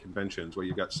at conventions where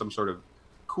you've got some sort of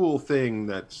cool thing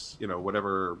that's,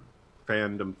 whatever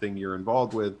fandom thing you're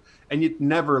involved with, and it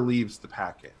never leaves the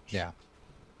package. Yeah.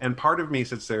 And part of me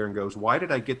sits there and goes, why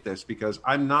did I get this? Because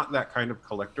I'm not that kind of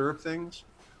collector of things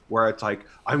where it's like,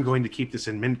 I'm going to keep this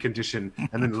in mint condition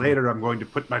and then later I'm going to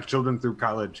put my children through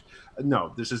college.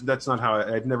 No, that's not how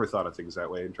I've never thought of things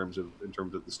that way in terms of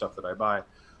the stuff that I buy.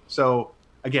 So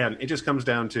again, it just comes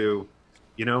down to,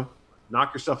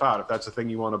 knock yourself out if that's the thing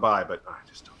you want to buy, but I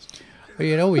just don't see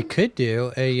it. Well, we could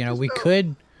do,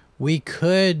 we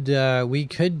could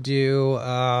do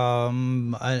a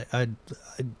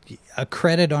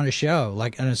credit on a show,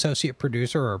 like an associate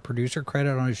producer or a producer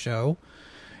credit on a show,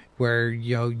 where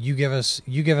you give us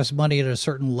money at a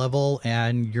certain level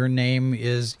and your name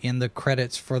is in the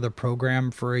credits for the program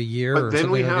for a year. But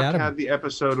then we have to have the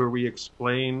episode where we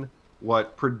explain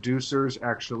what producers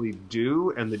actually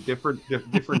do and the different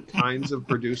kinds of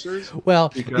producers. Well,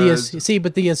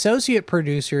 but the associate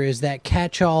producer is that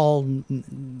catch-all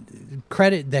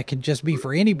credit that could just be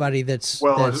for anybody that's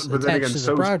attached to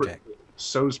the project.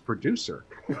 So's producer.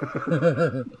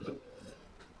 But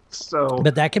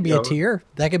that could be a tier.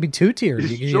 That could be two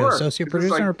tiers. You can do associate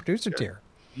producer or a producer tier.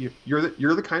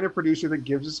 You're the kind of producer that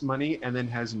gives us money and then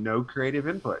has no creative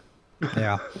input.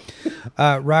 Yeah.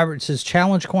 Robert says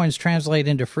challenge coins translate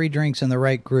into free drinks in the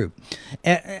right group.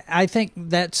 I think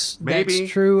that's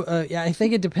true. I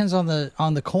think it depends on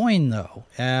the coin though.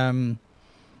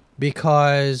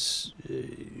 because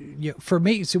for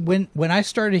me, so when I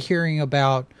started hearing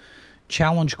about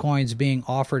challenge coins being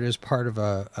offered as part of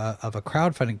a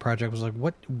crowdfunding project, I was like,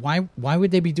 what? Why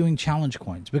would they be doing challenge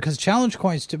coins? Because challenge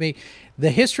coins, to me,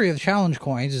 the history of challenge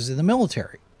coins is in the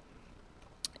military,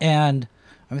 and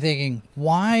I'm thinking,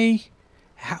 why?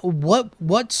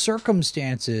 What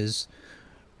circumstances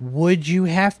would you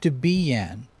have to be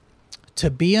in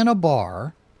a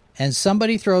bar and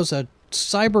somebody throws a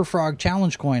Cyberfrog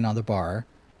challenge coin on the bar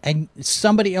and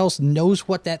somebody else knows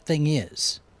what that thing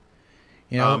is?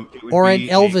 You know, or an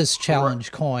Elvis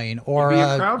challenge coin, or a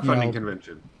crowdfunding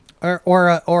convention, or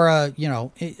a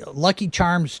Lucky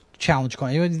Charms challenge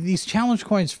coin. You know, these challenge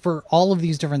coins for all of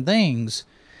these different things,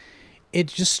 it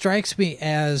just strikes me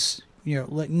as,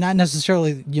 like, not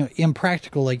necessarily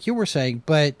impractical like you were saying,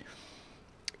 but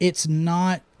it's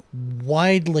not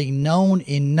widely known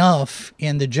enough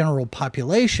in the general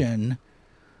population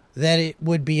that it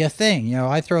would be a thing.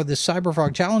 I throw this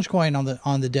Cyberfrog challenge coin on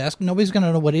the desk, nobody's going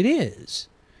to know what it is.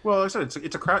 Well, like I said,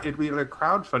 it'd be a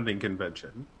crowdfunding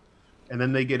convention, and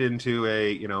then they get into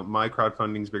my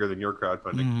crowdfunding's bigger than your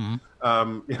crowdfunding,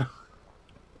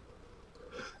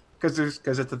 because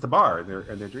it's at the bar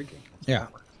and they're drinking. Yeah.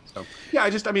 So yeah,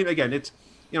 again, it's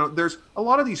there's a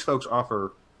lot of these folks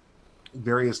offer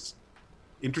various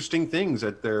interesting things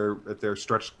at their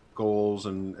stretch goals,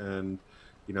 and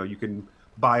you can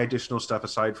buy additional stuff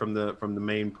aside from the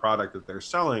main product that they're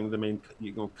selling, the main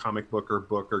comic book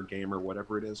or game or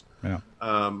whatever it is. Yeah.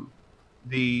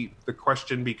 The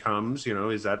question becomes,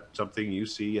 is that something you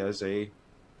see as a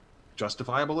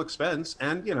justifiable expense?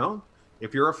 And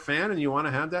if you're a fan and you want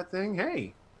to have that thing,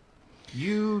 hey,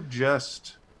 you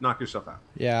just knock yourself out.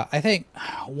 Yeah, I think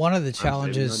one of the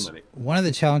challenges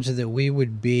that we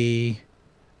would be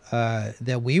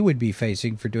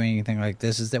facing for doing anything like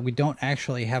this is that we don't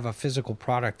actually have a physical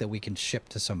product that we can ship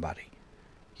to somebody.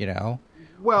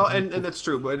 Well, and that's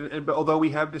true, but although we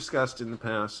have discussed in the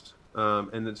past,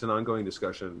 and it's an ongoing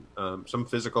discussion, some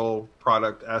physical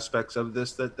product aspects of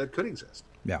this that could exist.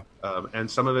 Yeah. And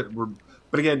some of it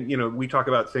but again, we talk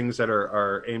about things that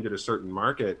are aimed at a certain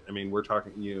market. I mean, we're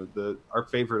talking, our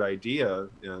favorite idea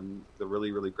and the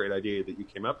really, really great idea that you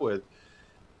came up with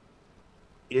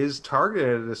is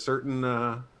targeted at a certain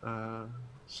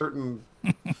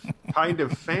kind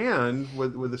of fan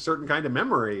with a certain kind of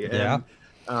memory. And,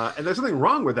 and there's nothing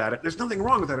wrong with that. There's nothing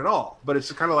wrong with that at all. But it's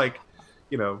kind of like,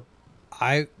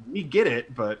 we get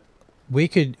it, but we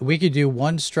could do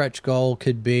one stretch goal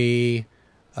could be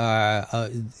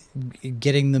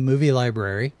getting the movie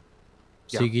library,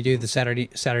 so you could do the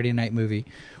Saturday night movie,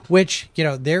 which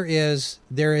there is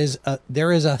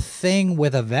a thing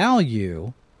with a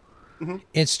value. Mm-hmm.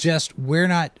 It's just we're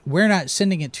not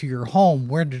sending it to your home.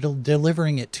 We're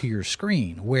delivering it to your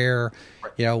screen. Where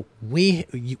we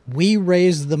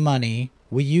raise the money.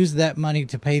 We use that money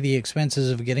to pay the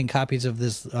expenses of getting copies of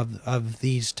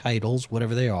these titles,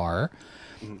 whatever they are.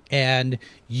 And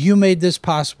you made this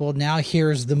possible. Now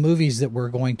here's the movies that we're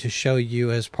going to show you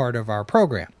as part of our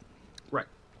program. Right.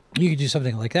 You could do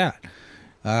something like that.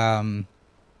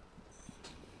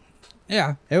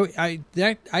 Yeah,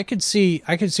 I could see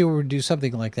where we would do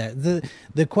something like that.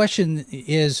 The question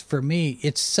is, for me,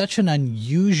 it's such an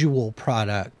unusual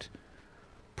product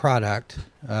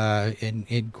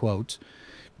in quotes,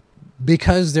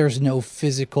 because there's no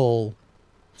physical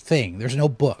thing. There's no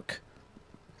book.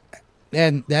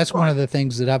 And that's one of the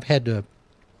things that I've had to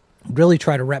really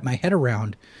try to wrap my head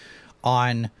around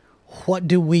on. What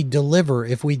do we deliver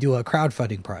if we do a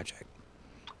crowdfunding project?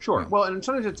 Sure. Well, and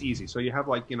sometimes it's easy. So you have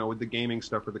with the gaming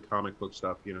stuff or the comic book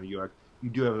stuff, you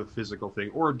do have a physical thing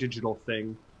or a digital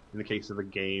thing. In the case of a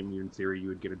game, in theory, you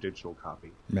would get a digital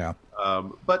copy. Yeah.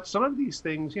 But some of these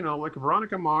things, like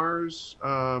Veronica Mars,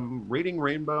 Rating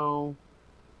Rainbow,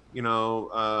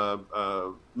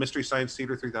 Mystery Science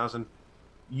Theater 3000,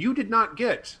 you did not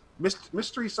get.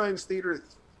 Mystery Science Theater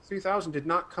 3000 did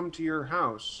not come to your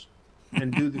house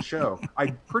and do the show.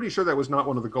 I'm pretty sure that was not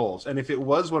one of the goals. And if it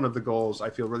was one of the goals, I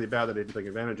feel really bad that I didn't take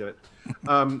advantage of it.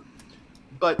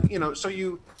 But, so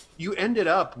you ended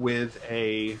up with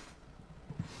a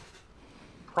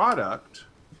product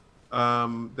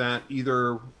that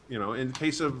either, in the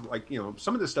case of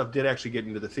some of this stuff did actually get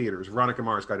into the theaters. Veronica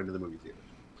Mars got into the movie theaters.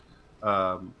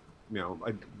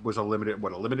 It was a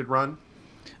limited run.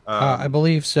 I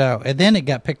believe so, and then it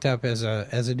got picked up as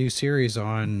a new series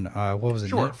on what was it?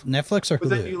 Sure. Netflix or Hulu? But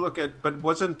then you look at, but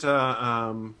wasn't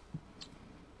Gem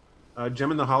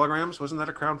and the Holograms? Wasn't that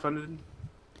a crowdfunded?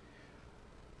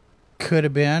 Could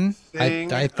have been.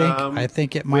 I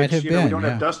think it might have been. We don't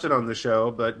have Dustin on the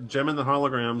show, but Gem and the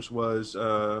Holograms was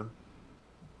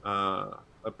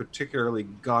a particularly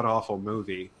god awful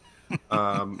movie.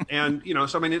 And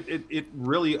so I mean, it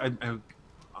really,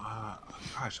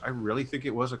 gosh, I really think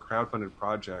it was a crowdfunded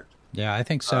project. Yeah, I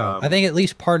think so. I think at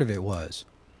least part of it was.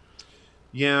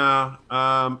 Yeah,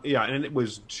 and it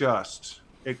was just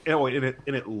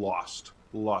it lost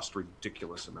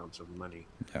ridiculous amounts of money.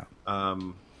 Yeah.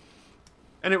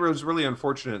 And it was really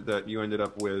unfortunate that you ended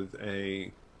up with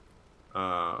a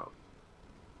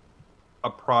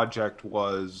project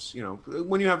was,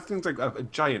 when you have things like a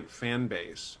giant fan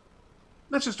base,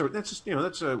 when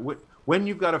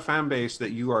you've got a fan base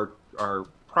that you are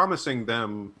promising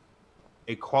them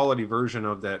a quality version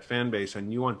of that fan base,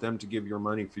 and you want them to give your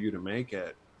money for you to make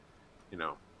it, and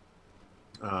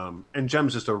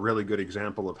Gem's just a really good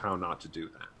example of how not to do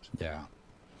that. Yeah.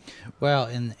 Well,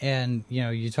 and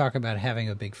you talk about having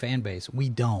a big fan base. We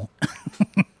don't.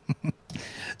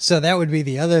 So that would be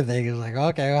the other thing, is like,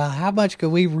 okay, well, how much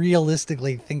could we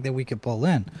realistically think that we could pull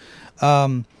in?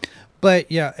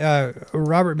 But yeah,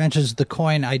 Robert mentions the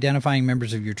coin identifying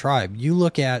members of your tribe. You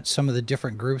look at some of the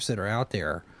different groups that are out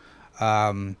there,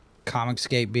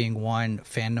 Comicsgate being one,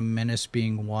 Fandom Menace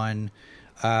being one.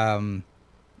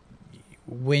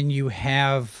 When you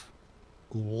have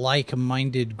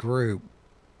like-minded group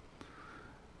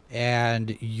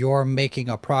and you're making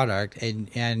a product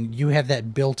and you have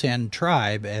that built-in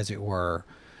tribe, as it were,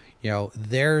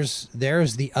 there's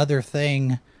the other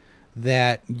thing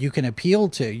that you can appeal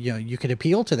to. You could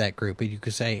appeal to that group, and you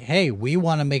could say, hey, we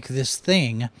want to make this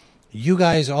thing. You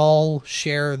guys all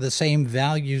share the same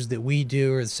values that we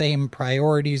do, or the same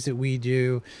priorities that we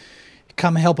do.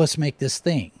 Come help us make this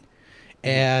thing.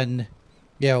 And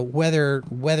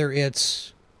whether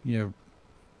it's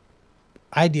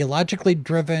ideologically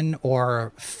driven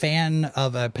or fan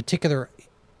of a particular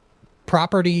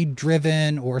property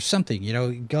driven or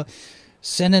something, go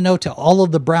send a note to all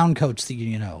of the brown coats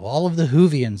that all of the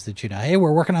Whovians that hey,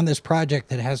 we're working on this project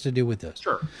that has to do with this.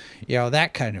 Sure.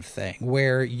 That kind of thing,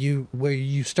 where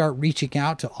you start reaching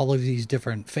out to all of these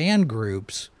different fan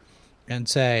groups and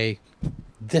say,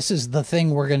 this is the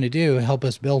thing we're going to do, help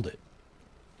us build it.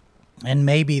 And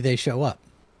maybe they show up.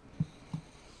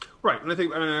 Right.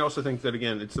 And I also think that,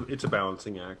 again, it's a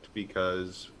balancing act,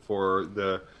 because for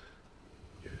the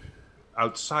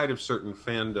outside of certain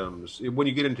fandoms, when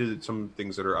you get into some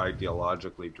things that are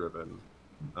ideologically driven,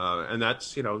 and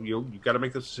that's, you've got to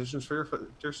make those decisions for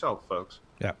yourself, folks.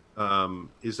 Yeah.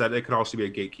 Is that it can also be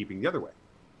a gatekeeping the other way.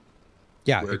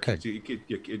 Yeah, it could.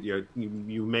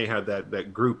 You may have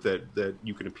that group that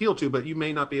you can appeal to, but you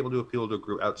may not be able to appeal to a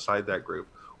group outside that group.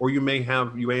 Or you may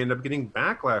end up getting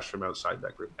backlash from outside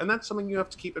that group. And that's something you have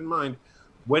to keep in mind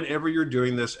whenever you're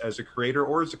doing this as a creator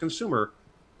or as a consumer.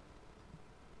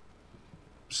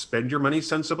 Spend your money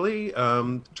sensibly,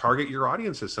 target your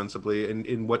audiences sensibly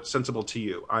in what's sensible to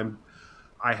you.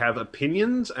 I have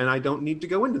opinions, and I don't need to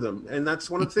go into them. And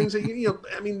that's one of the things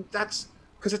that, that's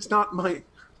because it's not my...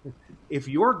 If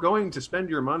you're going to spend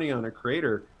your money on a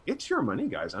creator, it's your money,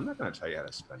 guys. I'm not going to tell you how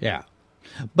to spend it. Yeah.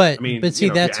 But see,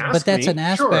 that's an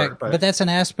aspect. Sure, but that's an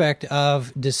aspect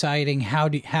of deciding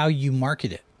how you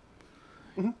market it.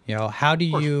 Mm-hmm. How do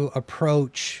you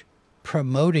approach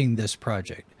promoting this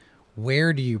project?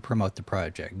 Where do you promote the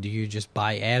project? Do you just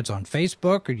buy ads on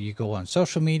Facebook, or do you go on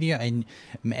social media and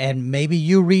maybe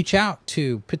you reach out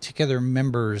to particular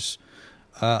members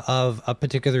of a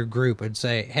particular group and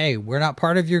say, hey, we're not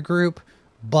part of your group,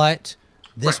 but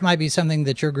this might be something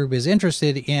that your group is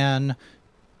interested in.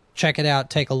 Check it out,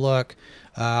 take a look,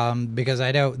 because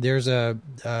I know there's a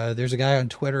guy on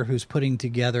Twitter who's putting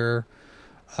together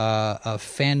a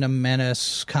Fandom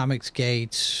Menace,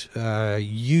 Comicsgate,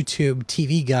 YouTube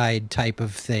TV guide type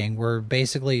of thing. We're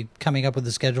basically coming up with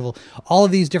a schedule. All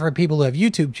of these different people who have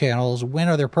YouTube channels, when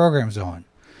are their programs on?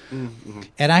 Mm-hmm.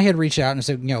 And I had reached out and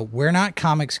said, we're not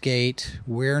Comicsgate,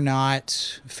 we're not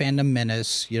Fandom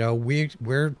Menace,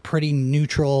 we're pretty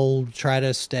neutral, try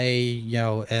to stay,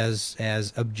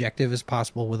 as objective as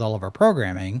possible with all of our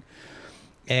programming,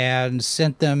 and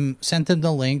sent them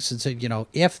the links and said,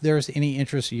 if there's any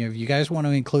interest, if you guys want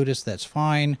to include us, that's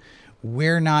fine.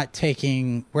 We're not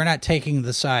taking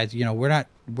the sides, we're not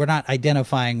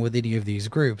identifying with any of these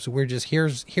groups. We're just,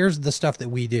 here's the stuff that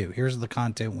we do. Here's the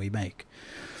content we make.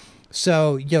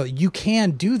 So, you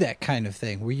can do that kind of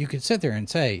thing where you could sit there and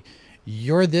say,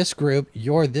 you're this group,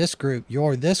 you're this group,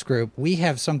 you're this group. We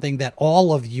have something that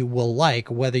all of you will like,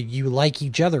 whether you like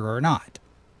each other or not.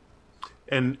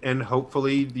 And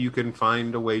hopefully you can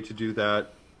find a way to do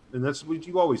that. And that's what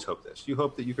you always hope this. You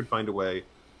hope that you can find a way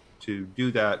to do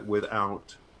that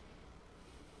without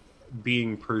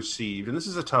being perceived. And this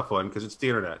is a tough one because it's the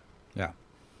internet. Yeah.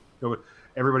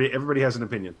 Everybody has an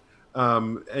opinion.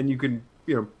 And you can,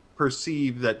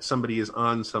 perceive that somebody is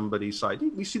on somebody's side.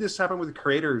 We see this happen with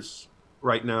creators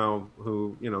right now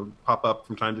who pop up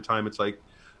from time to time. It's like,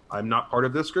 I'm not part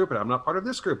of this group and I'm not part of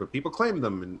this group, but people claim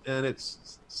them, and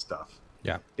it's stuff.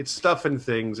 Yeah, it's stuff and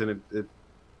things, and it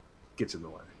gets in the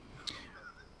way.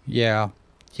 Yeah,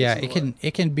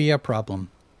 it can be a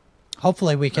problem.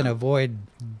 Hopefully we can avoid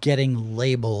getting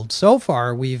labeled. So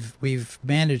far, we've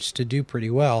managed to do pretty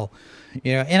well.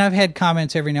 And I've had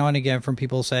comments every now and again from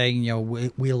people saying,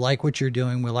 we like what you're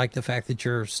doing. We like the fact that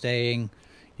you're staying,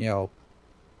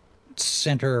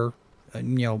 center,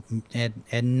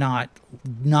 and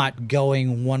not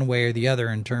going one way or the other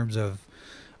in terms of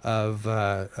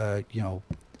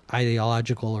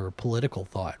ideological or political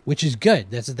thought, which is good.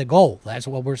 That's the goal. That's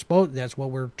what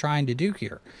we're trying to do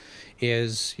here,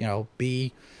 is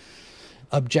be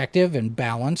objective and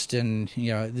balanced, and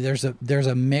there's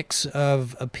a mix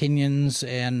of opinions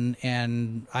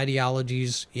and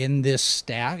ideologies in this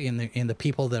staff, in the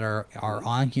people that are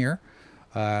on here.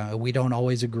 We don't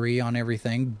always agree on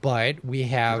everything, but we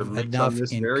have enough on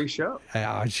this very show.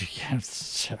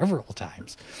 Several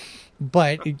times.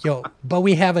 But but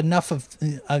we have enough of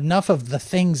the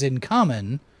things in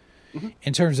common,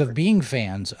 in terms of being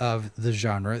fans of the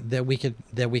genre, that we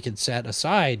could set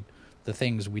aside the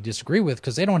things we disagree with,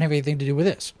 because they don't have anything to do with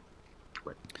this.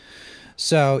 Right.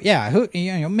 So yeah,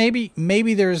 maybe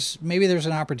there's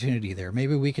an opportunity there.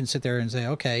 Maybe we can sit there and say,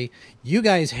 okay, you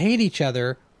guys hate each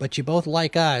other, but you both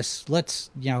like us. Let's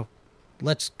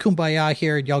kumbaya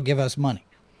here. Y'all give us money.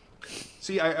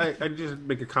 See, I just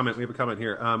make a comment. We have a comment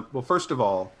here. Well, first of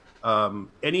all,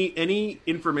 any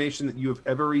information that you have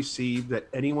ever received that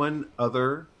anyone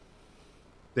other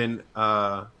than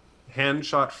Hand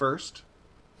Shot First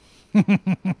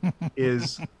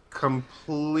is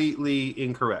completely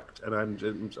incorrect, and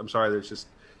I'm sorry. There's just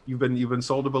you've been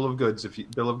sold a bill of goods if you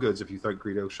thought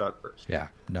Greedo shot first. Yeah,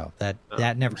 no, that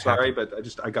never. I'm sorry, happened.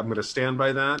 but I'm going to stand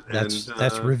by that. That's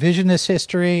revisionist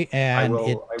history, and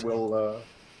I will.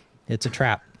 It's a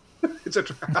trap. It's a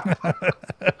trap.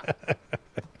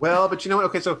 Well, but you know what?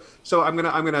 Okay, so I'm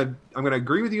gonna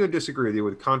agree with you and disagree with you.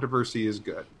 With controversy is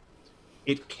good.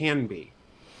 It can be.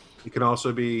 It can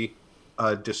also be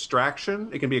a distraction.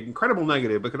 It can be an incredible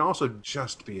negative, but it can also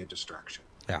just be a distraction.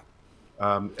 Yeah.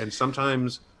 And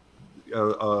sometimes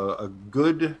a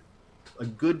good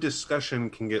discussion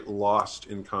can get lost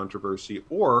in controversy,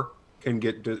 or can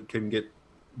get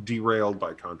derailed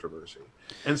by controversy.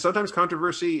 And sometimes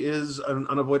controversy is an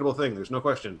unavoidable thing. There's no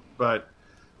question. But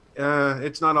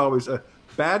it's not always.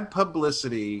 Bad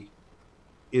publicity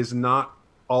is not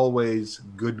always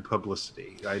good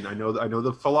publicity. I know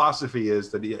the philosophy is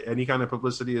that any kind of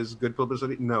publicity is good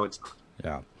publicity. No, it's not.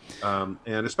 Yeah.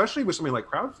 And especially with something like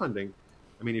crowdfunding,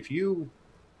 I mean, if you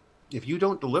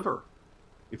don't deliver,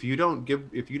 if you don't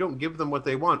give them what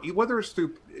they want, whether it's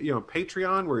through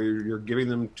Patreon, where you're giving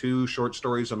them 2 short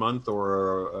stories a month,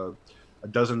 or a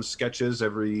dozen sketches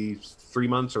every 3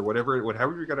 months, or whatever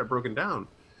you got it broken down,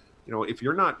 if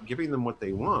you're not giving them what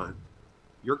they want,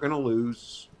 you're going to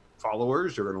lose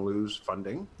followers, you're going to lose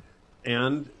funding,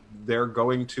 and they're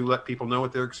going to let people know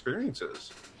what their experience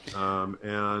is,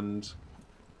 and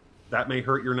that may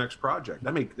hurt your next project.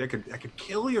 That could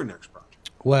kill your next project.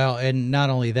 Well, and not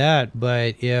only that,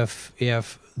 but if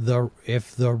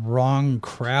the wrong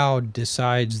crowd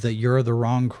decides that you're the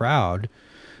wrong crowd,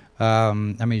 I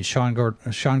mean, Sean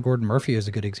Gordon Murphy is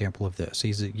a good example of this.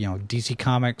 He's DC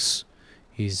Comics.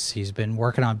 He's been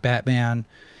working on Batman.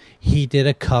 He did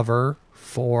a cover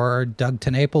for Doug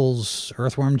TenNaples'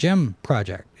 Earthworm Jim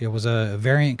project. It was a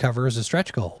variant cover as a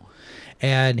stretch goal,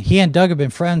 and he and Doug have been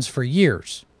friends for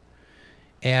years.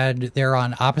 And they're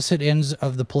on opposite ends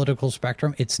of the political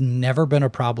spectrum. It's never been a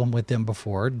problem with them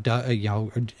before.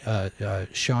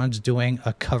 Sean's doing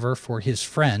a cover for his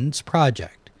friend's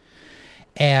project,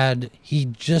 and he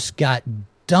just got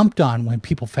dumped on when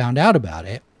people found out about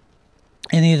it,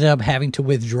 and he ended up having to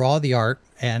withdraw the art,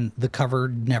 and the cover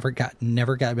never got. I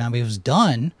mean, it was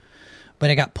done,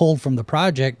 but it got pulled from the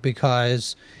project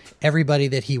because everybody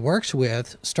that he works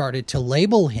with started to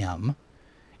label him.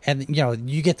 And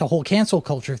you get the whole cancel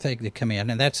culture thing to come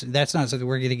in, and that's not something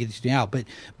we're going to get to now.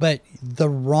 But the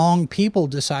wrong people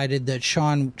decided that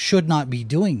Sean should not be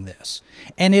doing this,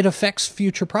 and it affects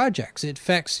future projects. It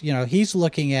affects he's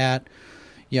looking at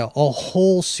a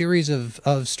whole series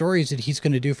of stories that he's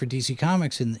going to do for DC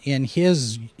Comics in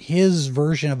his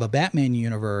version of a Batman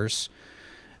universe.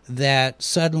 That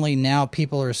suddenly now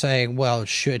people are saying, well,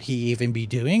 should he even be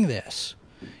doing this?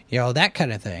 That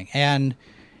kind of thing, and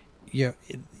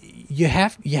you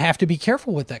have to be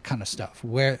careful with that kind of stuff,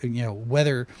 where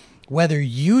whether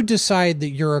you decide that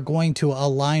you're going to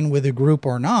align with a group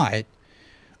or not,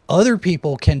 Other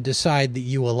people can decide that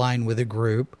you align with a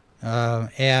group,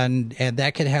 and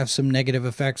that could have some negative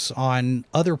effects on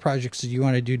other projects that you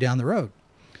want to do down the road.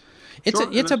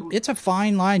 It's a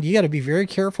fine line. You got to be very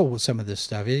careful with some of this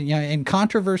stuff. And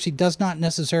controversy does not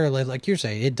necessarily, like you're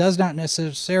saying, it does not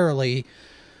necessarily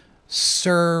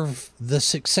serve the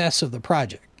success of the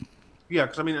project. Yeah,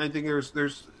 because I mean, I think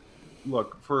there's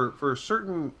look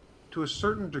to a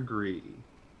certain degree,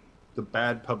 the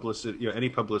bad publicity, any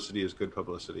publicity is good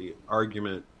publicity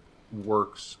argument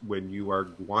works when you are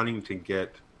wanting to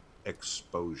get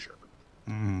exposure,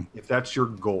 if that's your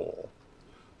goal.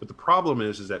 But the problem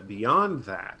is that beyond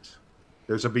that,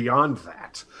 there's a beyond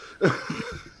that,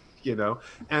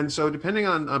 and so depending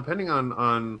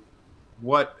on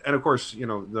what, and of course,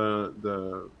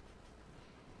 the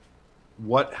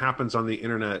what happens on the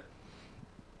internet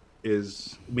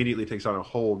is immediately takes on a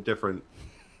whole different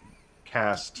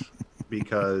cast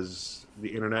because the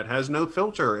internet has no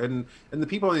filter, and the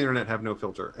people on the internet have no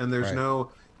filter, and there's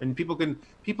and people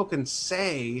can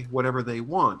say whatever they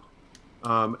want,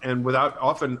 and without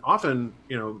often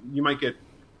you might get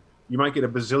a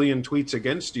bazillion tweets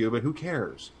against you, but who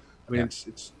cares? I mean,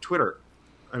 it's Twitter.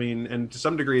 I mean, and to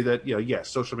some degree that, yes,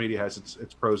 social media has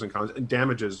its pros and cons, and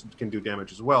can do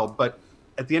damage as well. But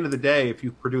at the end of the day, if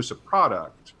you produce a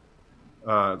product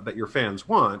that your fans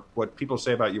want, what people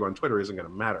say about you on Twitter isn't going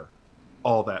to matter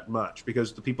all that much,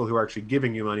 because the people who are actually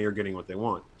giving you money are getting what they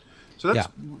want. So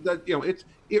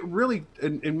it really,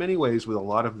 in many ways, with a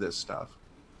lot of this stuff,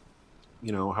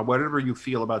 whatever you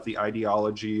feel about the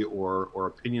ideology or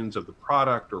opinions of the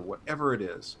product or whatever it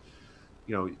is,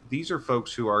 these are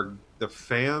folks who are, the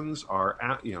fans are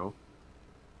at,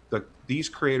 these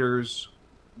creators,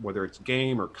 whether it's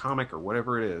game or comic or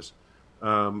whatever it is,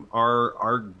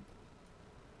 are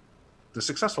the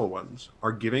successful ones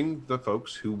are giving the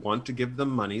folks who want to give them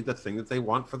money the thing that they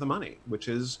want for the money, which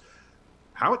is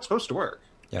how it's supposed to work.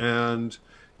 Yep. And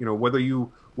whether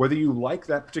you like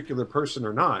that particular person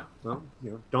or not, well,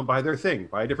 don't buy their thing,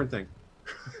 buy a different thing.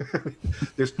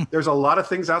 There's a lot of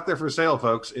things out there for sale,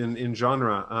 folks, in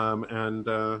genre,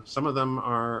 and some of them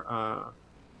are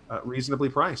reasonably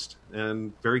priced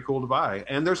and very cool to buy.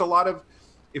 And there's a lot of,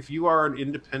 if you are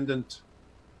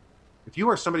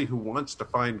somebody who wants to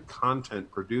find content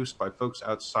produced by folks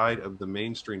outside of the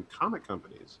mainstream comic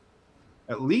companies,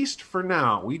 at least for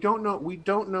now, we don't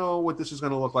know what this is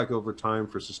going to look like over time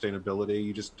for sustainability.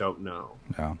 You just don't know.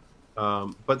 Yeah.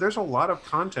 But there's a lot of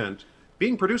content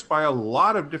being produced by a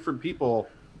lot of different people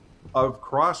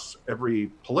across every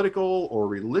political or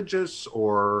religious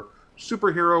or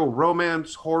superhero,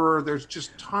 romance, horror. There's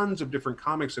just tons of different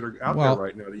comics that are out there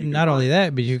right now. Not only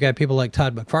that, but you've got people like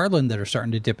Todd McFarlane that are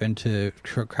starting to dip into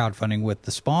crowdfunding with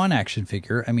the Spawn action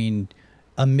figure. I mean,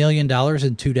 $1 million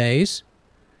in 2 days.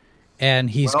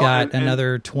 And he's got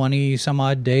another 20 some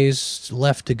odd days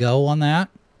left to go on that.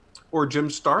 Or Jim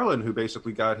Starlin, who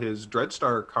basically got his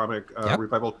Dreadstar comic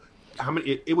revival. How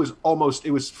many? It was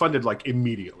funded like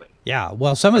immediately. Yeah,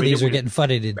 well, some of these are getting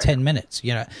funded in 10 minutes,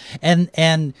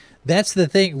 and that's the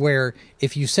thing where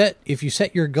if you set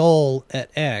your goal at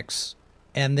X,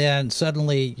 and then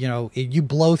suddenly you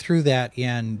blow through that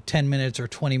in 10 minutes or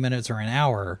 20 minutes or an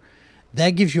hour,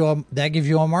 that gives you a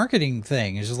marketing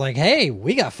thing. It's just like, hey,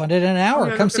 we got funded in an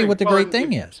hour. Come see what the great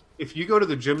thing is. If you go to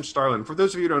the Jim Starlin, for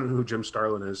those of you who don't know who Jim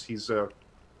Starlin is, he's a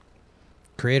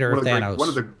creator of Thanos, one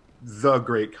of the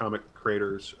great comic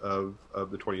creators of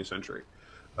the 20th century.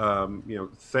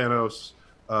 Thanos,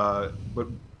 but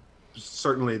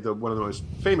certainly one of the most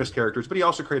famous characters. But he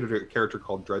also created a character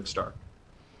called Dreadstar.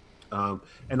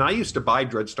 And I used to buy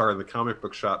Dreadstar in the comic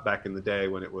book shop back in the day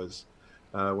when it was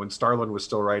when Starlin was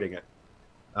still writing it,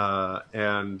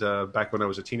 and back when I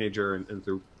was a teenager and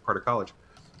through part of college.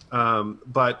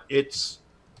 But he's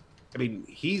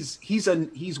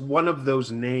one of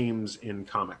those names in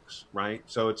comics, right?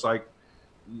 So it's like,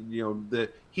 he and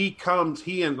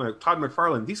Todd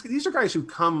McFarlane, these are guys who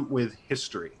come with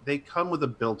history. They come with a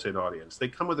built-in audience. They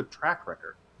come with a track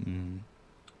record. Mm.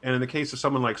 And in the case of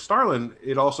someone like Starlin,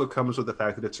 it also comes with the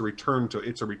fact that it's a return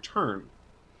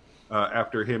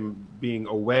after him being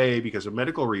away because of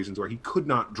medical reasons where he could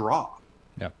not draw.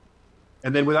 Yep.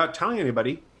 And then without telling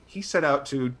anybody, he set out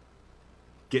to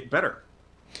get better.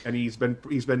 And he's been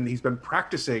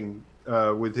practicing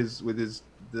with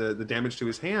the damage to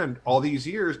his hand all these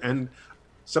years, and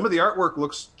some of the artwork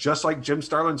looks just like Jim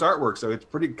Starlin's artwork, so it's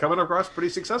coming across pretty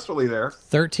successfully there.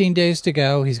 13 days to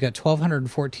go. He's got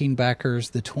 1,214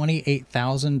 backers, the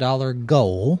 $28,000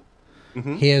 goal.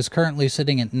 Mm-hmm. He is currently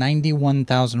sitting at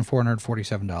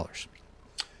 $91,447.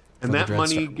 And that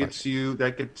money gets you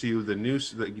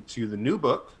the new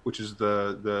book, which is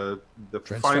the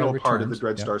Dreadstar final part of the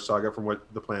Returns, Dreadstar saga from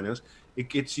what the plan is. It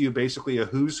gets you basically a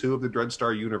who's who of the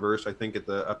Dreadstar universe, I think, at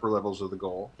the upper levels of the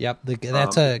goal. Yep,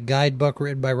 that's a guidebook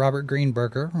written by Robert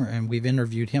Greenberger, and we've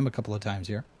interviewed him a couple of times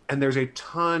here. And there's a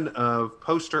ton of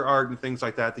poster art and things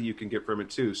like that you can get from it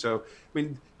too. So, I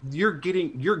mean, you're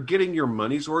getting your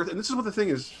money's worth. And this is what the thing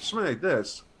is, something like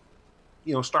this,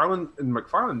 you know, Starlin and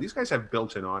McFarlane, these guys have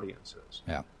built-in audiences.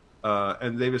 Yeah.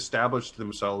 And they've established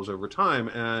themselves over time,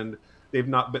 and they've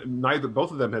not been,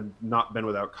 both of them have not been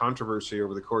without controversy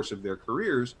over the course of their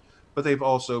careers, but they've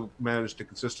also managed to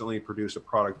consistently produce a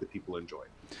product that people enjoy.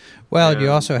 Well,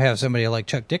 you also have somebody like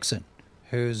Chuck Dixon,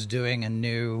 who's doing a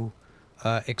new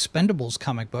Expendables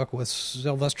comic book with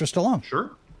Sylvester Stallone.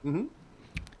 Sure. Mm-hmm.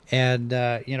 And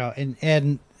you know,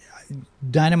 and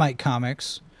Dynamite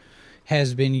Comics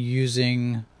has been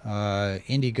using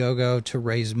Indiegogo to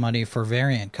raise money for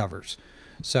variant covers.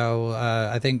 So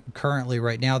I think currently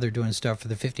right now they're doing stuff for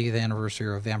the 50th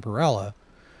anniversary of Vampirella,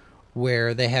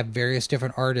 where they have various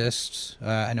different artists.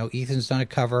 I know Ethan's done a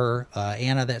cover.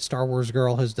 Anna, that Star Wars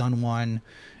girl, has done one.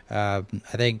 I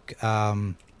think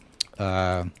Art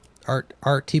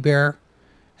T-Bear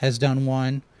has done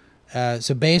one.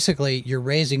 So basically, you're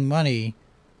raising money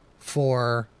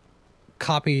for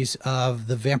copies of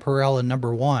the Vampirella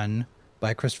 #1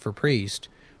 by Christopher Priest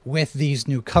with these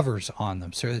new covers on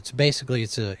them. So it's basically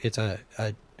it's a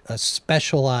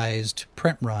specialized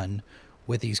print run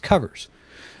with these covers.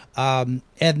 And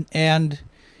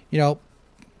you know,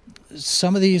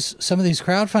 some of these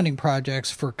crowdfunding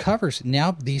projects for covers,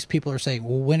 now these people are saying,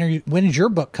 well, when is your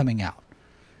book coming out?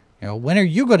 You know, when are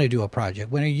you going to do a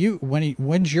project?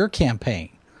 When's your campaign?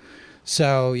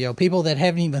 So, you know, people that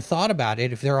haven't even thought about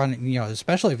it, if they're on, you know,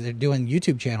 especially if they're doing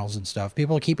YouTube channels and stuff,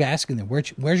 people keep asking them,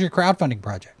 where's your crowdfunding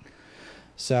project?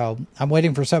 So I'm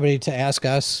waiting for somebody to ask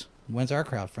us, when's our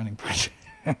crowdfunding project?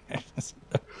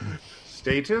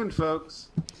 Stay tuned, folks.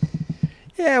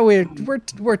 Yeah,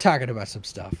 we're talking about some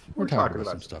stuff. We're talking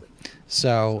about some stuff.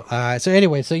 So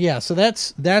anyway, so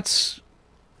that's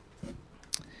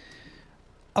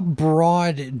a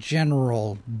broad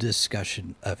general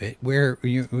discussion of it, where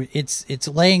it's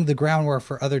laying the groundwork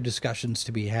for other discussions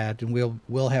to be had, and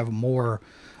we'll have more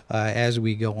as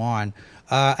we go on.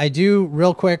 I do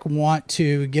real quick want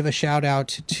to give a shout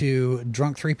out to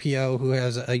Drunk 3PO, who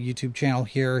has a YouTube channel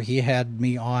here. He had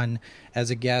me on as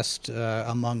a guest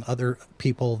among other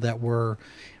people that were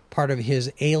part of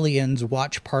his Aliens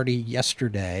watch party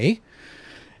yesterday.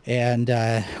 And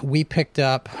we picked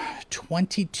up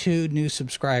 22 new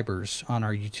subscribers on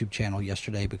our YouTube channel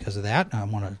yesterday because of that. I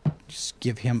want to just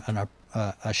give him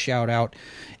a shout out.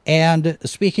 And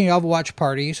speaking of watch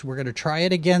parties, we're going to try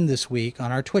it again this week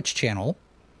on our Twitch channel.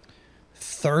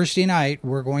 Thursday night,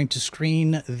 we're going to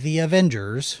screen The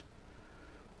Avengers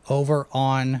over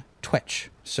on Twitch.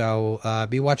 So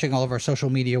be watching all of our social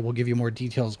media. We'll give you more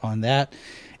details on that.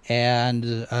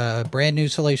 And brand new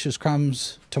Salacious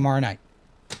Crumbs tomorrow night.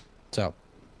 So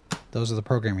those are the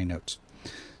programming notes.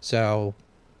 So,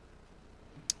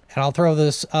 and I'll throw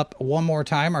this up one more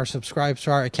time, our subscribe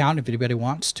to our account, if anybody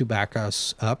wants to back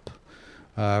us up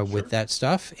with that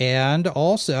stuff. And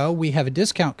also, we have a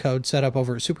discount code set up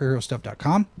over at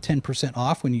superherostuff.com, 10%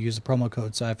 off when you use the promo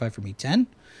code sci-fi for me 10.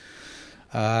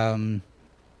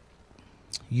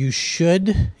 You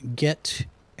should get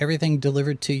everything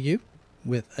delivered to you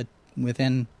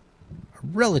within a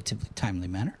relatively timely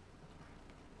manner.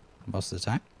 Most of the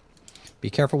time.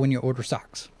 Be careful when you order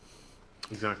socks.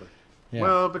 Exactly. Yeah.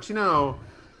 Well, but you know,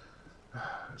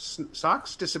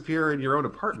 socks disappear in your own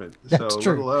apartment. That's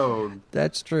true. Let alone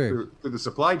that's true. Through the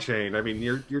supply chain. I mean,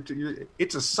 you're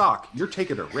it's a sock. You're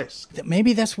taking a risk.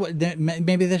 Maybe that's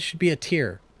maybe that should be a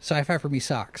tier. Sci-fi for me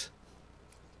socks.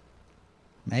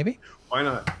 Maybe. Why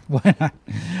not? Why not?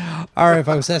 All right,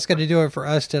 folks, that's going to do it for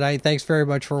us tonight. Thanks very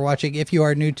much for watching. If you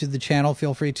are new to the channel,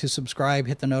 feel free to subscribe,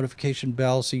 hit the notification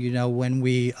bell so you know when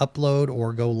we upload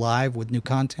or go live with new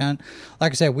content.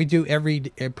 Like I said, we do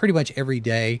pretty much every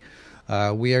day.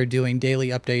 We are doing daily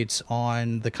updates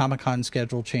on the Comic-Con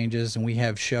schedule changes, and we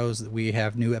have shows that we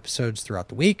have new episodes throughout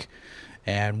the week.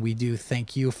 And we do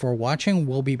thank you for watching.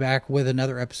 We'll be back with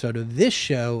another episode of this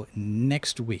show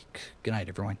next week. Good night,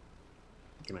 everyone.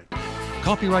 Good night.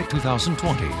 Copyright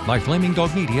 2020 by Flaming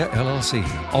Dog Media, LLC.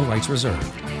 All rights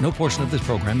reserved. No portion of this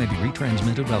program may be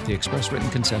retransmitted without the express written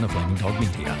consent of Flaming Dog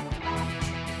Media.